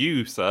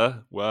 You,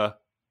 sir, were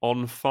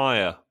on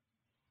fire.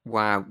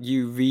 Wow.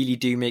 You really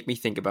do make me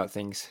think about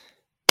things.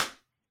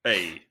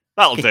 Hey,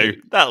 that'll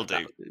do. That'll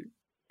do.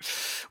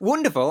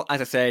 Wonderful,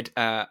 as I said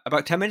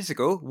about 10 minutes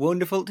ago,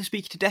 wonderful to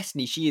speak to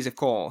Destiny. She is, of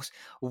course,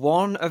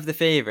 one of the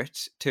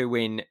favourites to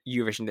win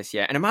Eurovision this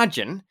year. And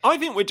imagine... I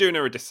think we're doing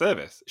her a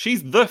disservice.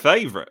 She's the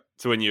favourite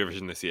to win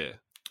Eurovision this year.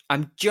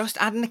 I'm just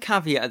adding a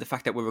caveat of the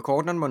fact that we're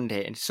recording on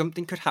Monday and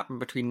something could happen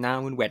between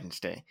now and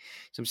Wednesday.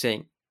 So I'm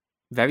saying,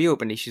 very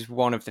openly, she's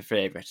one of the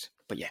favourites.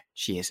 But yeah,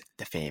 she is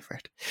the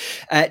favourite.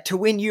 To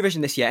win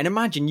Eurovision this year, and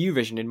imagine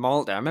Eurovision in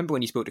Malta. I remember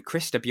when you spoke to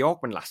Krista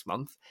Bjorkman last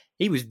month,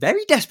 he was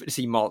very desperate to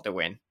see Malta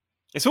win.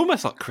 It's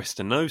almost like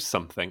Krista knows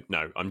something.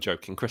 No, I'm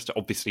joking. Krista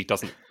obviously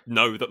doesn't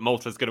know that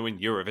Malta's going to win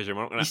Eurovision.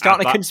 We're not going to. You're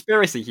starting a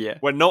conspiracy here.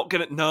 We're not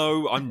going to.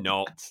 No, I'm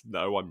not.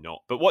 No, I'm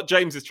not. But what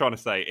James is trying to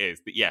say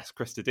is that yes,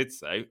 Krista did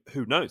say,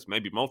 who knows?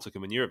 Maybe Malta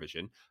can win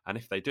Eurovision, and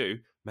if they do,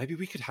 maybe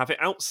we could have it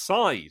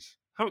outside.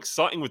 How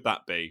exciting would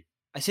that be?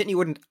 I certainly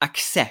wouldn't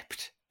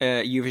accept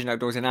Eurovision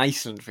outdoors in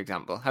Iceland, for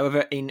example.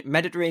 However, in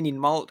Mediterranean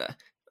Malta,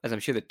 as I'm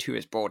sure the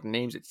tourist board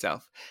names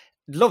itself,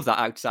 love that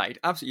outside.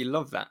 Absolutely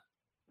love that.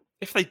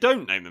 If they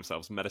don't name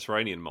themselves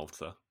Mediterranean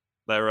Malta,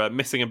 they're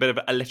missing a bit of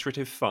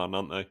alliterative fun,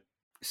 aren't they?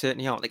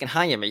 Certainly aren't. They can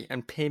hire me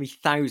and pay me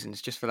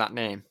thousands just for that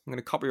name. I'm going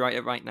to copyright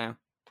it right now.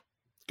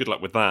 Good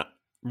luck with that.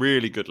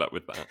 Really good luck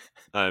with that.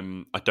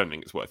 I don't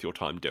think it's worth your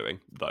time doing,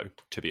 though,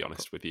 to be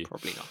honest with you.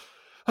 Probably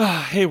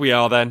not. Here we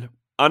are then.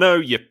 I know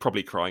you're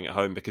probably crying at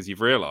home because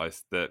you've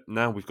realised that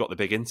now we've got the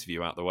big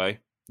interview out the way.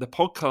 The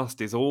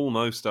podcast is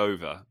almost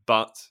over,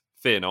 but...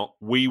 fear not,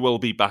 we will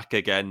be back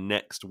again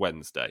next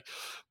Wednesday.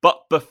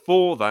 But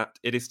before that,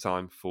 it is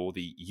time for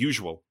the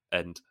usual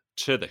end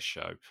to this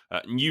show.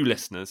 New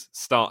listeners,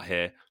 start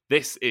here.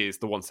 This is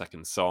the 1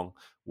 second song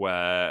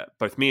where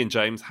both me and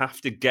James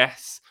have to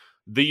guess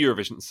the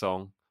Eurovision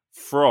song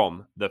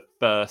from the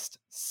first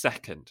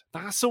second.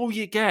 That's all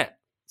you get.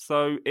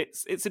 So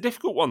it's a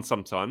difficult one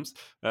sometimes.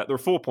 There are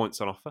 4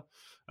 points on offer.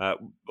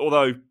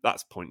 Although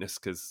that's pointless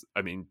because,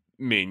 I mean,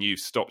 me and you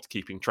stopped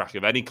keeping track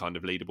of any kind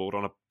of leaderboard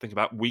on, I think,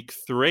 about week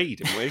 3,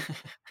 didn't we?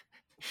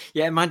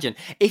 Yeah, imagine.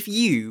 If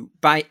you,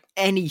 by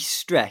any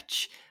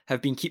stretch,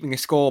 have been keeping a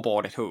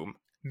scoreboard at home,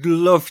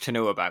 love to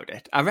know about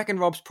it. I reckon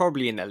Rob's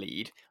probably in the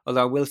lead,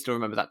 although I will still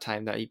remember that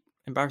time that he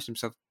embarrassed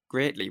himself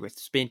greatly with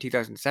Spain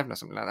 2007 or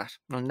something like that.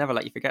 I'll never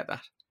let you forget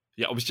that.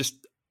 Yeah, I was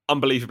just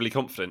unbelievably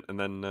confident and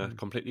then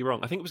completely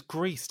wrong. I think it was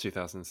Greece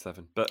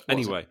 2007, but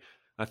anyway...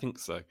 I think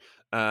so.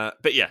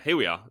 But yeah, here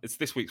we are. It's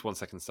this week's 1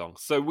 second song.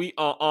 So we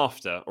are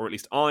after, or at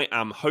least I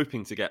am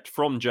hoping to get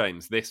from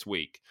James this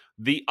week,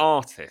 the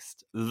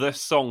artist, the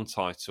song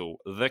title,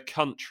 the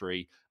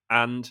country,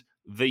 and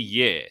the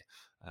year.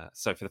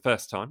 So for the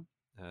first time,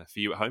 for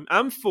you at home,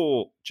 and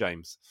for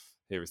James,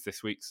 here is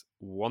this week's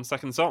 1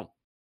 second song.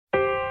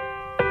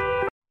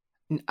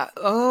 I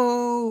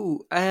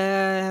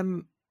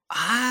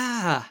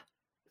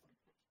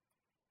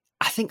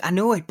think I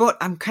know it, but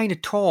I'm kind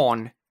of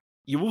torn.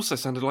 You also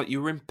sounded like you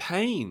were in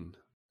pain.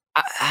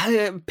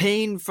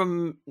 Pain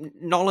from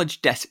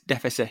knowledge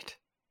deficit.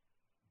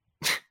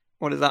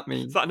 What does that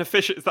mean? Is that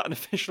an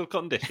official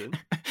condition?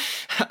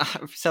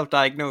 I'm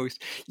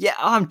self-diagnosed. Yeah,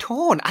 I'm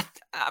torn.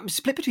 I'm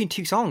split between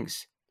two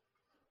songs.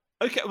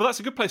 Okay, well that's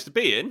a good place to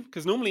be in,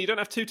 because normally you don't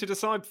have two to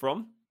decide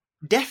from.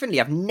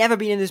 Definitely, I've never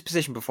been in this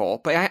position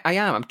before, but I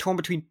am. I'm torn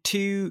between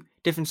two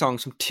different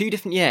songs from 2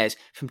 different years,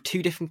 from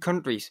 2 different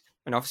countries,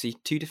 and obviously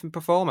 2 different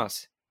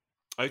performers.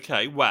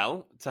 Okay,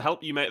 well, to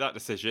help you make that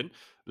decision,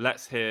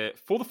 let's hear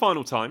for the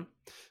final time,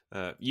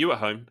 you at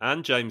home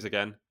and James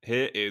again,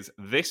 here is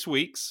this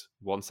week's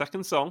 1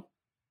 second song.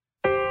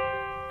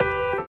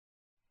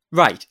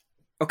 Right,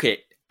 okay,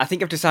 I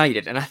think I've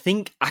decided, and I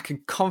think I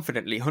can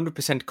confidently,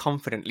 100%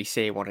 confidently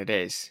say what it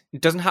is.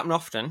 It doesn't happen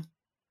often,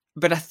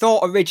 but I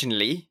thought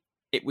originally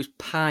it was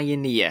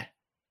Pioneer,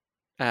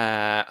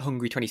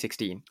 Hungary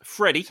 2016.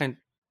 Freddie,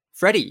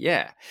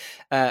 yeah.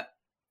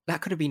 That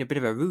could have been a bit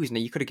of a ruse, and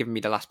you could have given me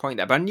the last point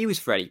there, but I knew it was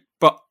Freddie.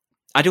 But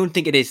I don't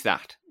think it is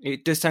that.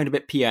 It does sound a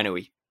bit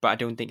piano-y, but I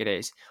don't think it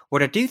is.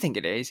 What I do think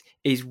it is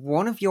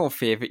one of your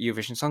favourite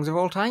Eurovision songs of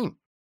all time.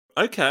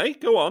 Okay,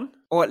 go on.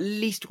 Or at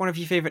least one of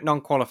your favourite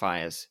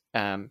non-qualifiers.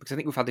 Because I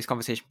think we've had this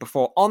conversation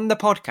before on the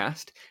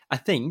podcast. I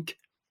think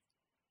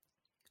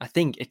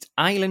it's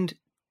Ireland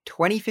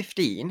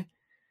 2015,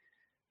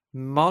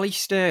 Molly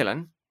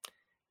Sterling,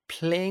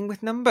 Playing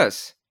with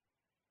Numbers.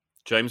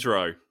 James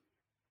Rowe.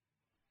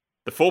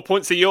 The 4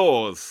 points are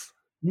yours.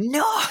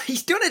 No,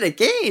 he's done it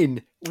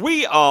again.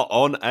 We are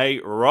on a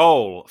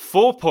roll.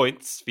 4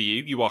 points for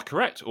you. You are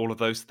correct. All of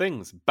those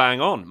things. Bang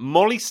on.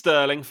 Molly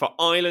Sterling for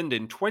Ireland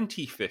in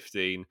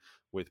 2015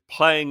 with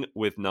Playing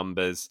with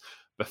Numbers.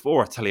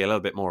 Before I tell you a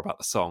little bit more about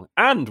the song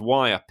and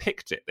why I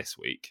picked it this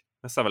week,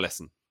 let's have a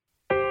listen.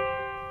 Do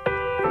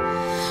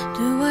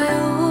I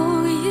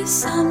owe you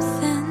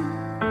something?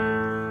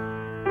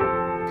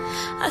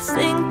 I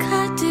think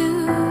I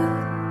do.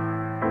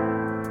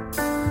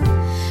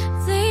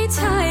 They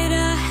tied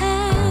a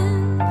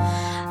hand.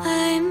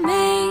 I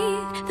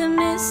made the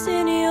mist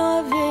in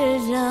your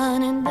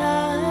vision, and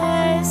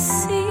I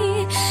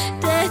see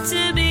debt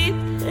to be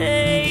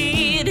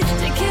paid. To give a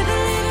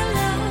little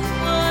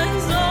love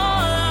was all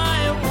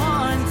I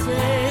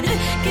wanted.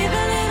 Give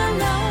a little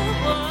love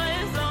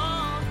was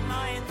all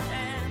my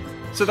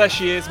intent. So there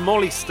she is,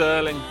 Molly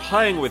Sterling,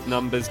 Playing with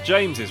Numbers.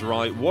 James is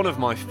right, one of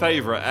my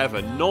favourite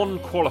ever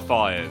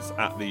non-qualifiers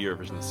at the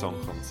Eurovision Song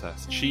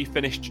Contest. She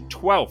finished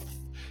 12th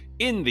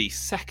in the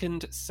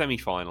second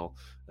semi-final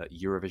at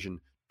Eurovision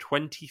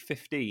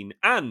 2015.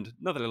 And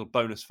another little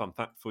bonus fun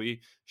fact for you,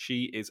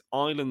 she is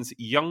Ireland's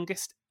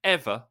youngest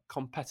ever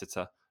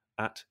competitor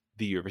at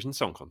the Eurovision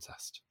Song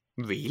Contest.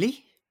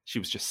 Really? She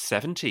was just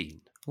 17.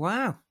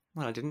 Wow.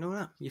 Well, I didn't know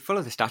that. You're full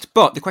of the stats.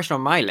 But the question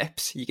on my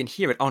lips, you can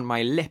hear it on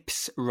my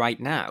lips right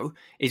now,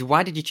 is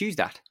why did you choose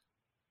that?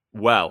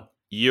 Well,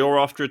 you're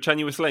after a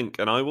tenuous link,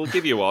 and I will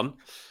give you one.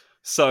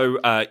 So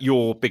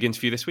your big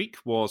interview this week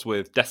was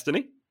with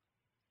Destiny.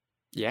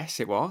 Yes,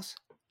 it was.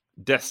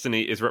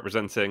 Destiny is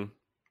representing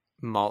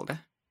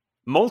Malta.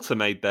 Malta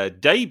made their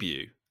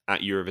debut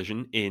at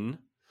Eurovision in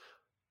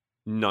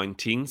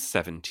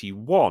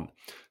 1971.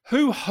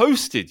 Who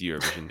hosted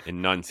Eurovision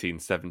in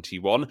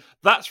 1971?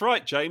 That's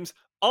right, James.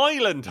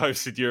 Ireland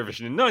hosted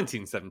Eurovision in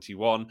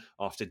 1971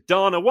 after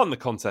Dana won the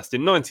contest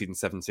in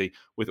 1970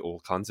 with All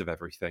Kinds of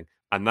Everything.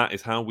 And that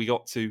is how we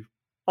got to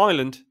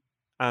Ireland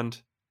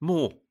and,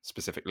 more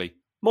specifically,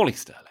 Molly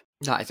Sterling.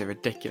 That is a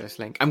ridiculous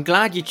link. I'm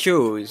glad you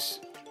chose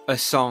a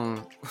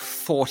song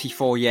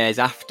 44 years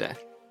after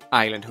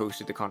Ireland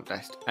hosted the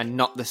contest and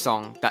not the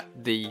song that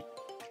they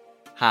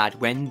had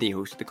when they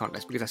hosted the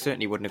contest, because I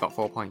certainly wouldn't have got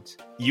 4 points.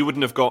 You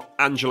wouldn't have got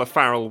Angela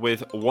Farrell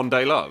with One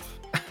Day Love?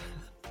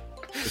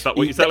 Is that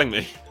what you're telling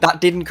me?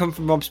 That didn't come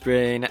from Rob's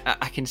brain.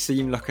 I can see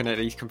him looking at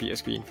his computer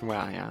screen from where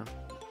I am.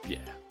 Yeah.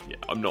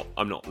 I'm not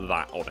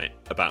that on it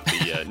about the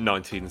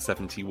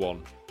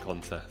 1971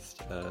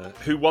 contest.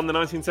 Who won the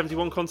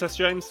 1971 contest,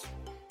 James?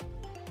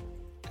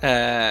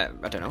 I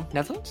don't know.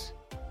 Netherlands?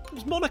 It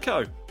was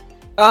Monaco.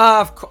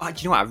 Of course.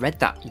 Do you know what? I read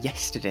that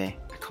yesterday.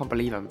 I can't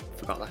believe I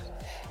forgot that.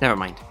 Never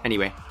mind.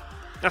 Anyway.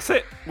 That's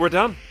it. We're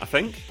done, I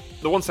think.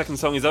 The 1 second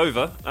song is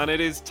over, and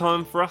it is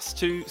time for us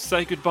to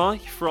say goodbye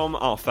from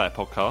our fair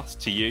podcast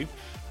to you.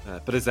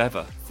 But as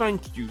ever,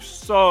 thank you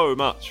so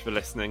much for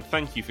listening.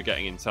 Thank you for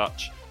getting in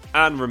touch.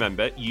 And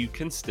remember, you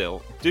can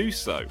still do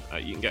so.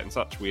 You can get in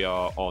touch. We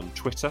are on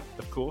Twitter,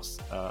 of course,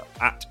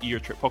 at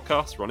Eurotrip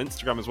Podcast. We're on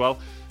Instagram as well.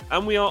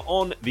 And we are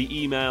on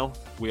the email.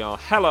 We are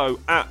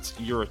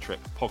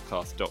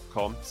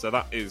hello@eurotrippodcast.com. So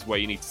that is where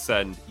you need to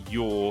send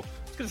your,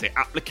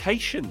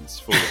 applications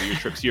for the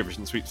Eurotrip's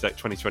Eurovision Sweepstake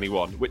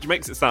 2021, which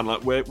makes it sound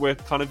like we're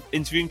kind of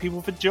interviewing people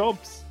for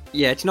jobs.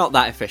 Yeah, it's not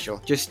that official.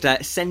 Just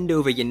send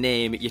over your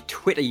name, your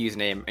Twitter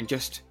username, and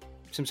just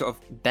some sort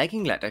of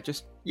begging letter.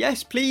 Just,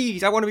 yes,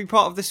 please, I want to be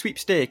part of the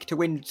sweepstake to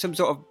win some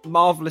sort of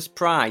marvellous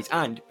prize.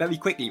 And, very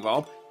quickly,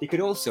 Rob, they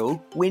could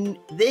also win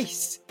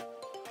this.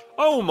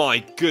 Oh my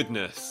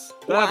goodness.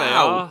 There they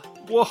are.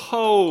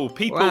 Whoa,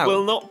 people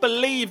will not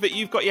believe that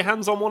you've got your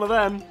hands on one of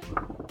them.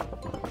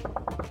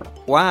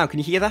 Wow, can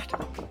you hear that?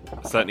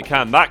 I certainly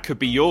can. That could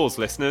be yours,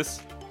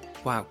 listeners.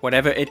 Wow,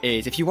 whatever it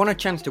is. If you want a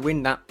chance to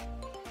win that,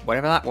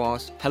 whatever that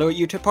was,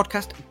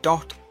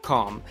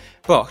 hello@youtubepodcast.com.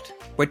 But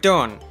we're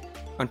done.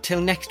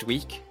 Until next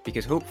week,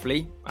 because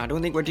hopefully, I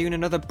don't think we're doing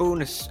another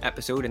bonus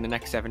episode in the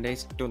next 7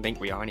 days. Don't think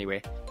we are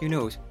anyway. Who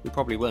knows? We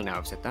probably will now,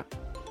 I've said that.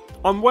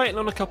 I'm waiting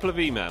on a couple of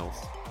emails.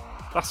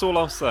 That's all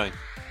I'll say.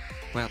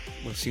 Well,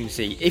 we'll soon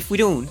see. If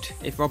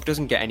Rob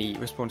doesn't get any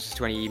responses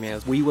to any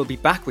emails, we will be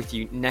back with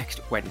you next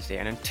Wednesday.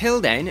 And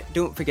until then,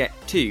 don't forget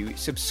to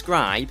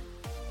subscribe,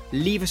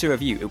 leave us a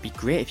review. It would be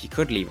great if you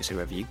could leave us a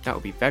review. That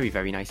would be very,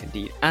 very nice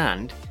indeed.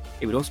 And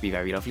it would also be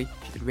very lovely if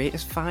you could rate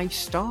us 5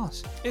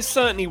 stars. It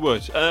certainly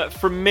would.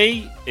 From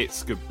me,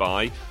 it's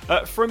goodbye.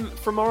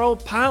 From our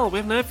old pal, we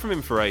haven't heard from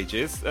him for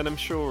ages, and I'm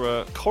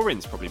sure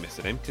Corinne's probably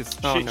missing him, because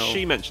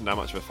she mentioned how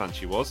much of a fan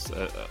she was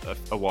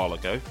a while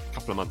ago, a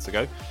couple of months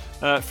ago.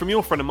 From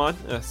your friend of mine,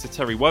 Sir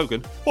Terry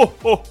Wogan.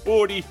 It's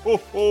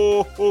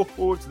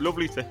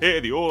lovely to hear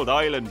the old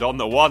island on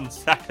the 1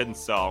 second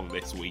song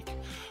this week.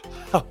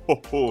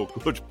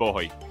 Good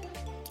boy.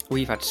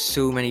 We've had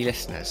so many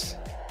listeners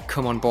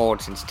come on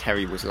board since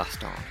Terry was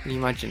last on. Can you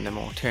imagine them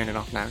all turning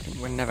off now?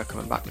 We're never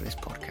coming back to this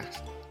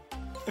podcast.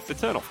 If they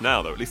turn off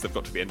now, though, at least they've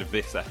got to the end of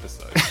this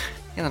episode. Yeah,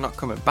 they're not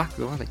coming back,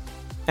 though, are they?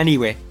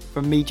 Anyway,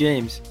 from me,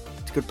 James,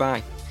 it's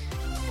goodbye.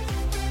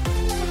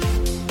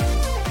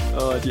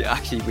 Oh, yeah,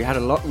 actually, we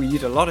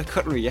used a lot of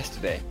cutlery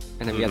yesterday,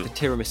 and then we had the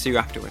tiramisu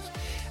afterwards.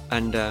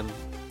 And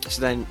so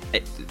then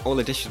all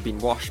the dishes have been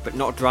washed, but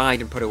not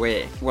dried and put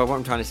away. Well, what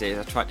I'm trying to say is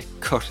I tried to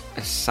cut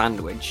a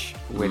sandwich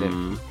with a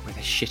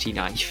shitty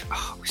knife.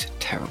 Oh, it was a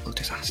terrible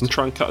disaster. And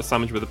try and cut a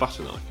sandwich with a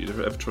butter knife. You've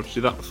ever tried to do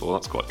that before?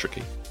 That's quite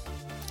tricky.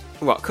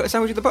 What, cut a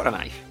sandwich with a butter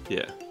knife?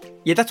 Yeah.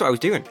 Yeah, that's what I was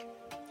doing.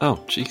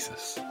 Oh,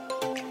 Jesus.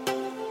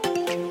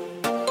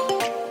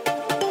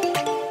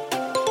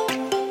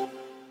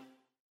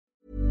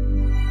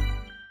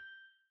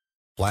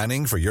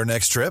 Planning for your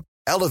next trip?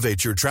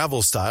 Elevate your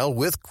travel style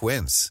with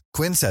Quince.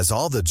 Quince has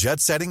all the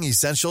jet-setting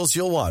essentials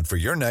you'll want for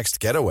your next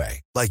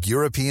getaway, like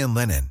European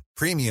linen,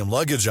 premium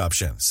luggage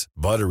options,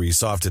 buttery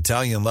soft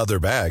Italian leather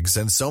bags,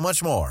 and so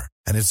much more.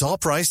 And it's all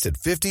priced at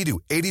 50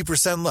 to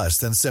 80% less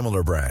than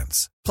similar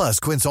brands. Plus,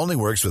 Quince only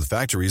works with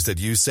factories that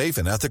use safe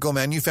and ethical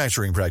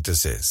manufacturing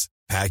practices.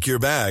 Pack your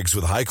bags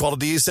with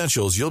high-quality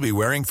essentials you'll be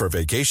wearing for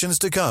vacations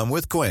to come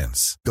with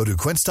Quince. Go to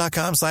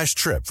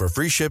quince.com/trip for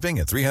free shipping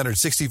and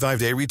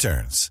 365-day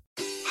returns.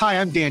 Hi,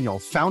 I'm Daniel,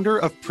 founder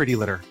of Pretty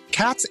Litter.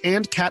 Cats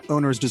and cat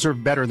owners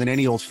deserve better than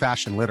any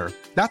old-fashioned litter.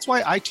 That's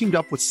why I teamed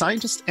up with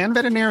scientists and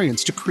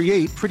veterinarians to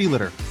create Pretty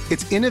Litter.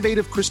 Its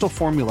innovative crystal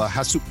formula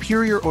has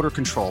superior odor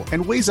control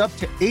and weighs up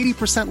to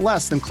 80%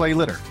 less than clay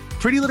litter.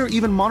 Pretty Litter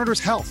even monitors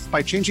health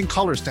by changing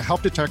colors to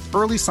help detect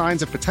early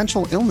signs of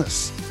potential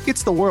illness.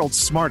 It's the world's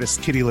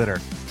smartest kitty litter.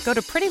 Go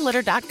to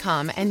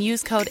prettylitter.com and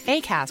use code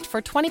ACAST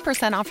for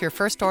 20% off your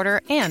first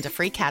order and a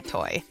free cat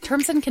toy.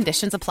 Terms and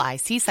conditions apply.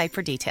 See site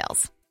for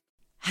details.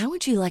 How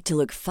would you like to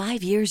look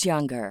 5 years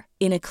younger?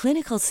 In a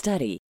clinical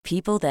study,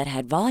 people that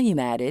had volume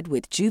added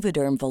with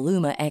Juvederm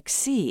Voluma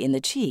XC in the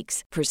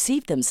cheeks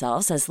perceived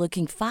themselves as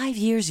looking 5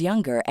 years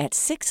younger at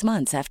 6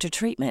 months after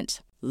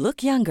treatment.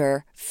 Look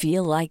younger,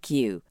 feel like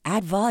you.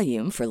 Add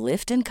volume for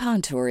lift and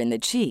contour in the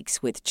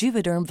cheeks with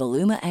Juvederm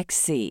Voluma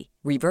XC.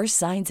 Reverse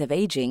signs of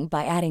aging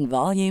by adding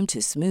volume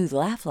to smooth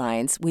laugh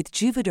lines with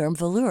Juvederm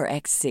Volure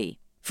XC.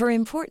 For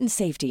important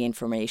safety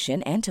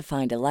information and to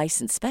find a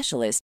licensed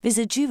specialist,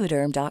 visit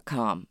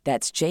Juvederm.com.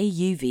 That's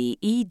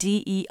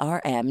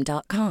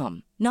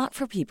JUVEDERM.com. Not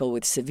for people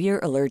with severe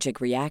allergic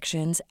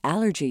reactions,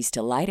 allergies to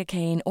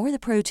lidocaine, or the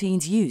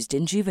proteins used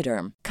in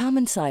Juvederm.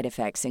 Common side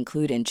effects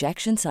include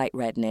injection site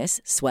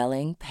redness,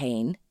 swelling,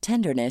 pain,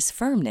 tenderness,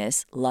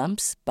 firmness,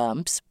 lumps,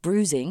 bumps,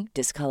 bruising,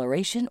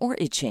 discoloration, or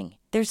itching.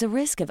 There's a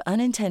risk of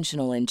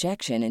unintentional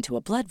injection into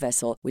a blood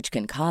vessel, which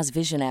can cause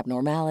vision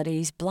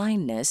abnormalities,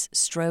 blindness,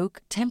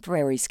 stroke,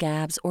 temporary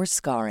scabs, or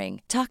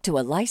scarring. Talk to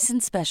a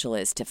licensed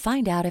specialist to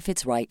find out if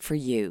it's right for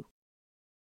you.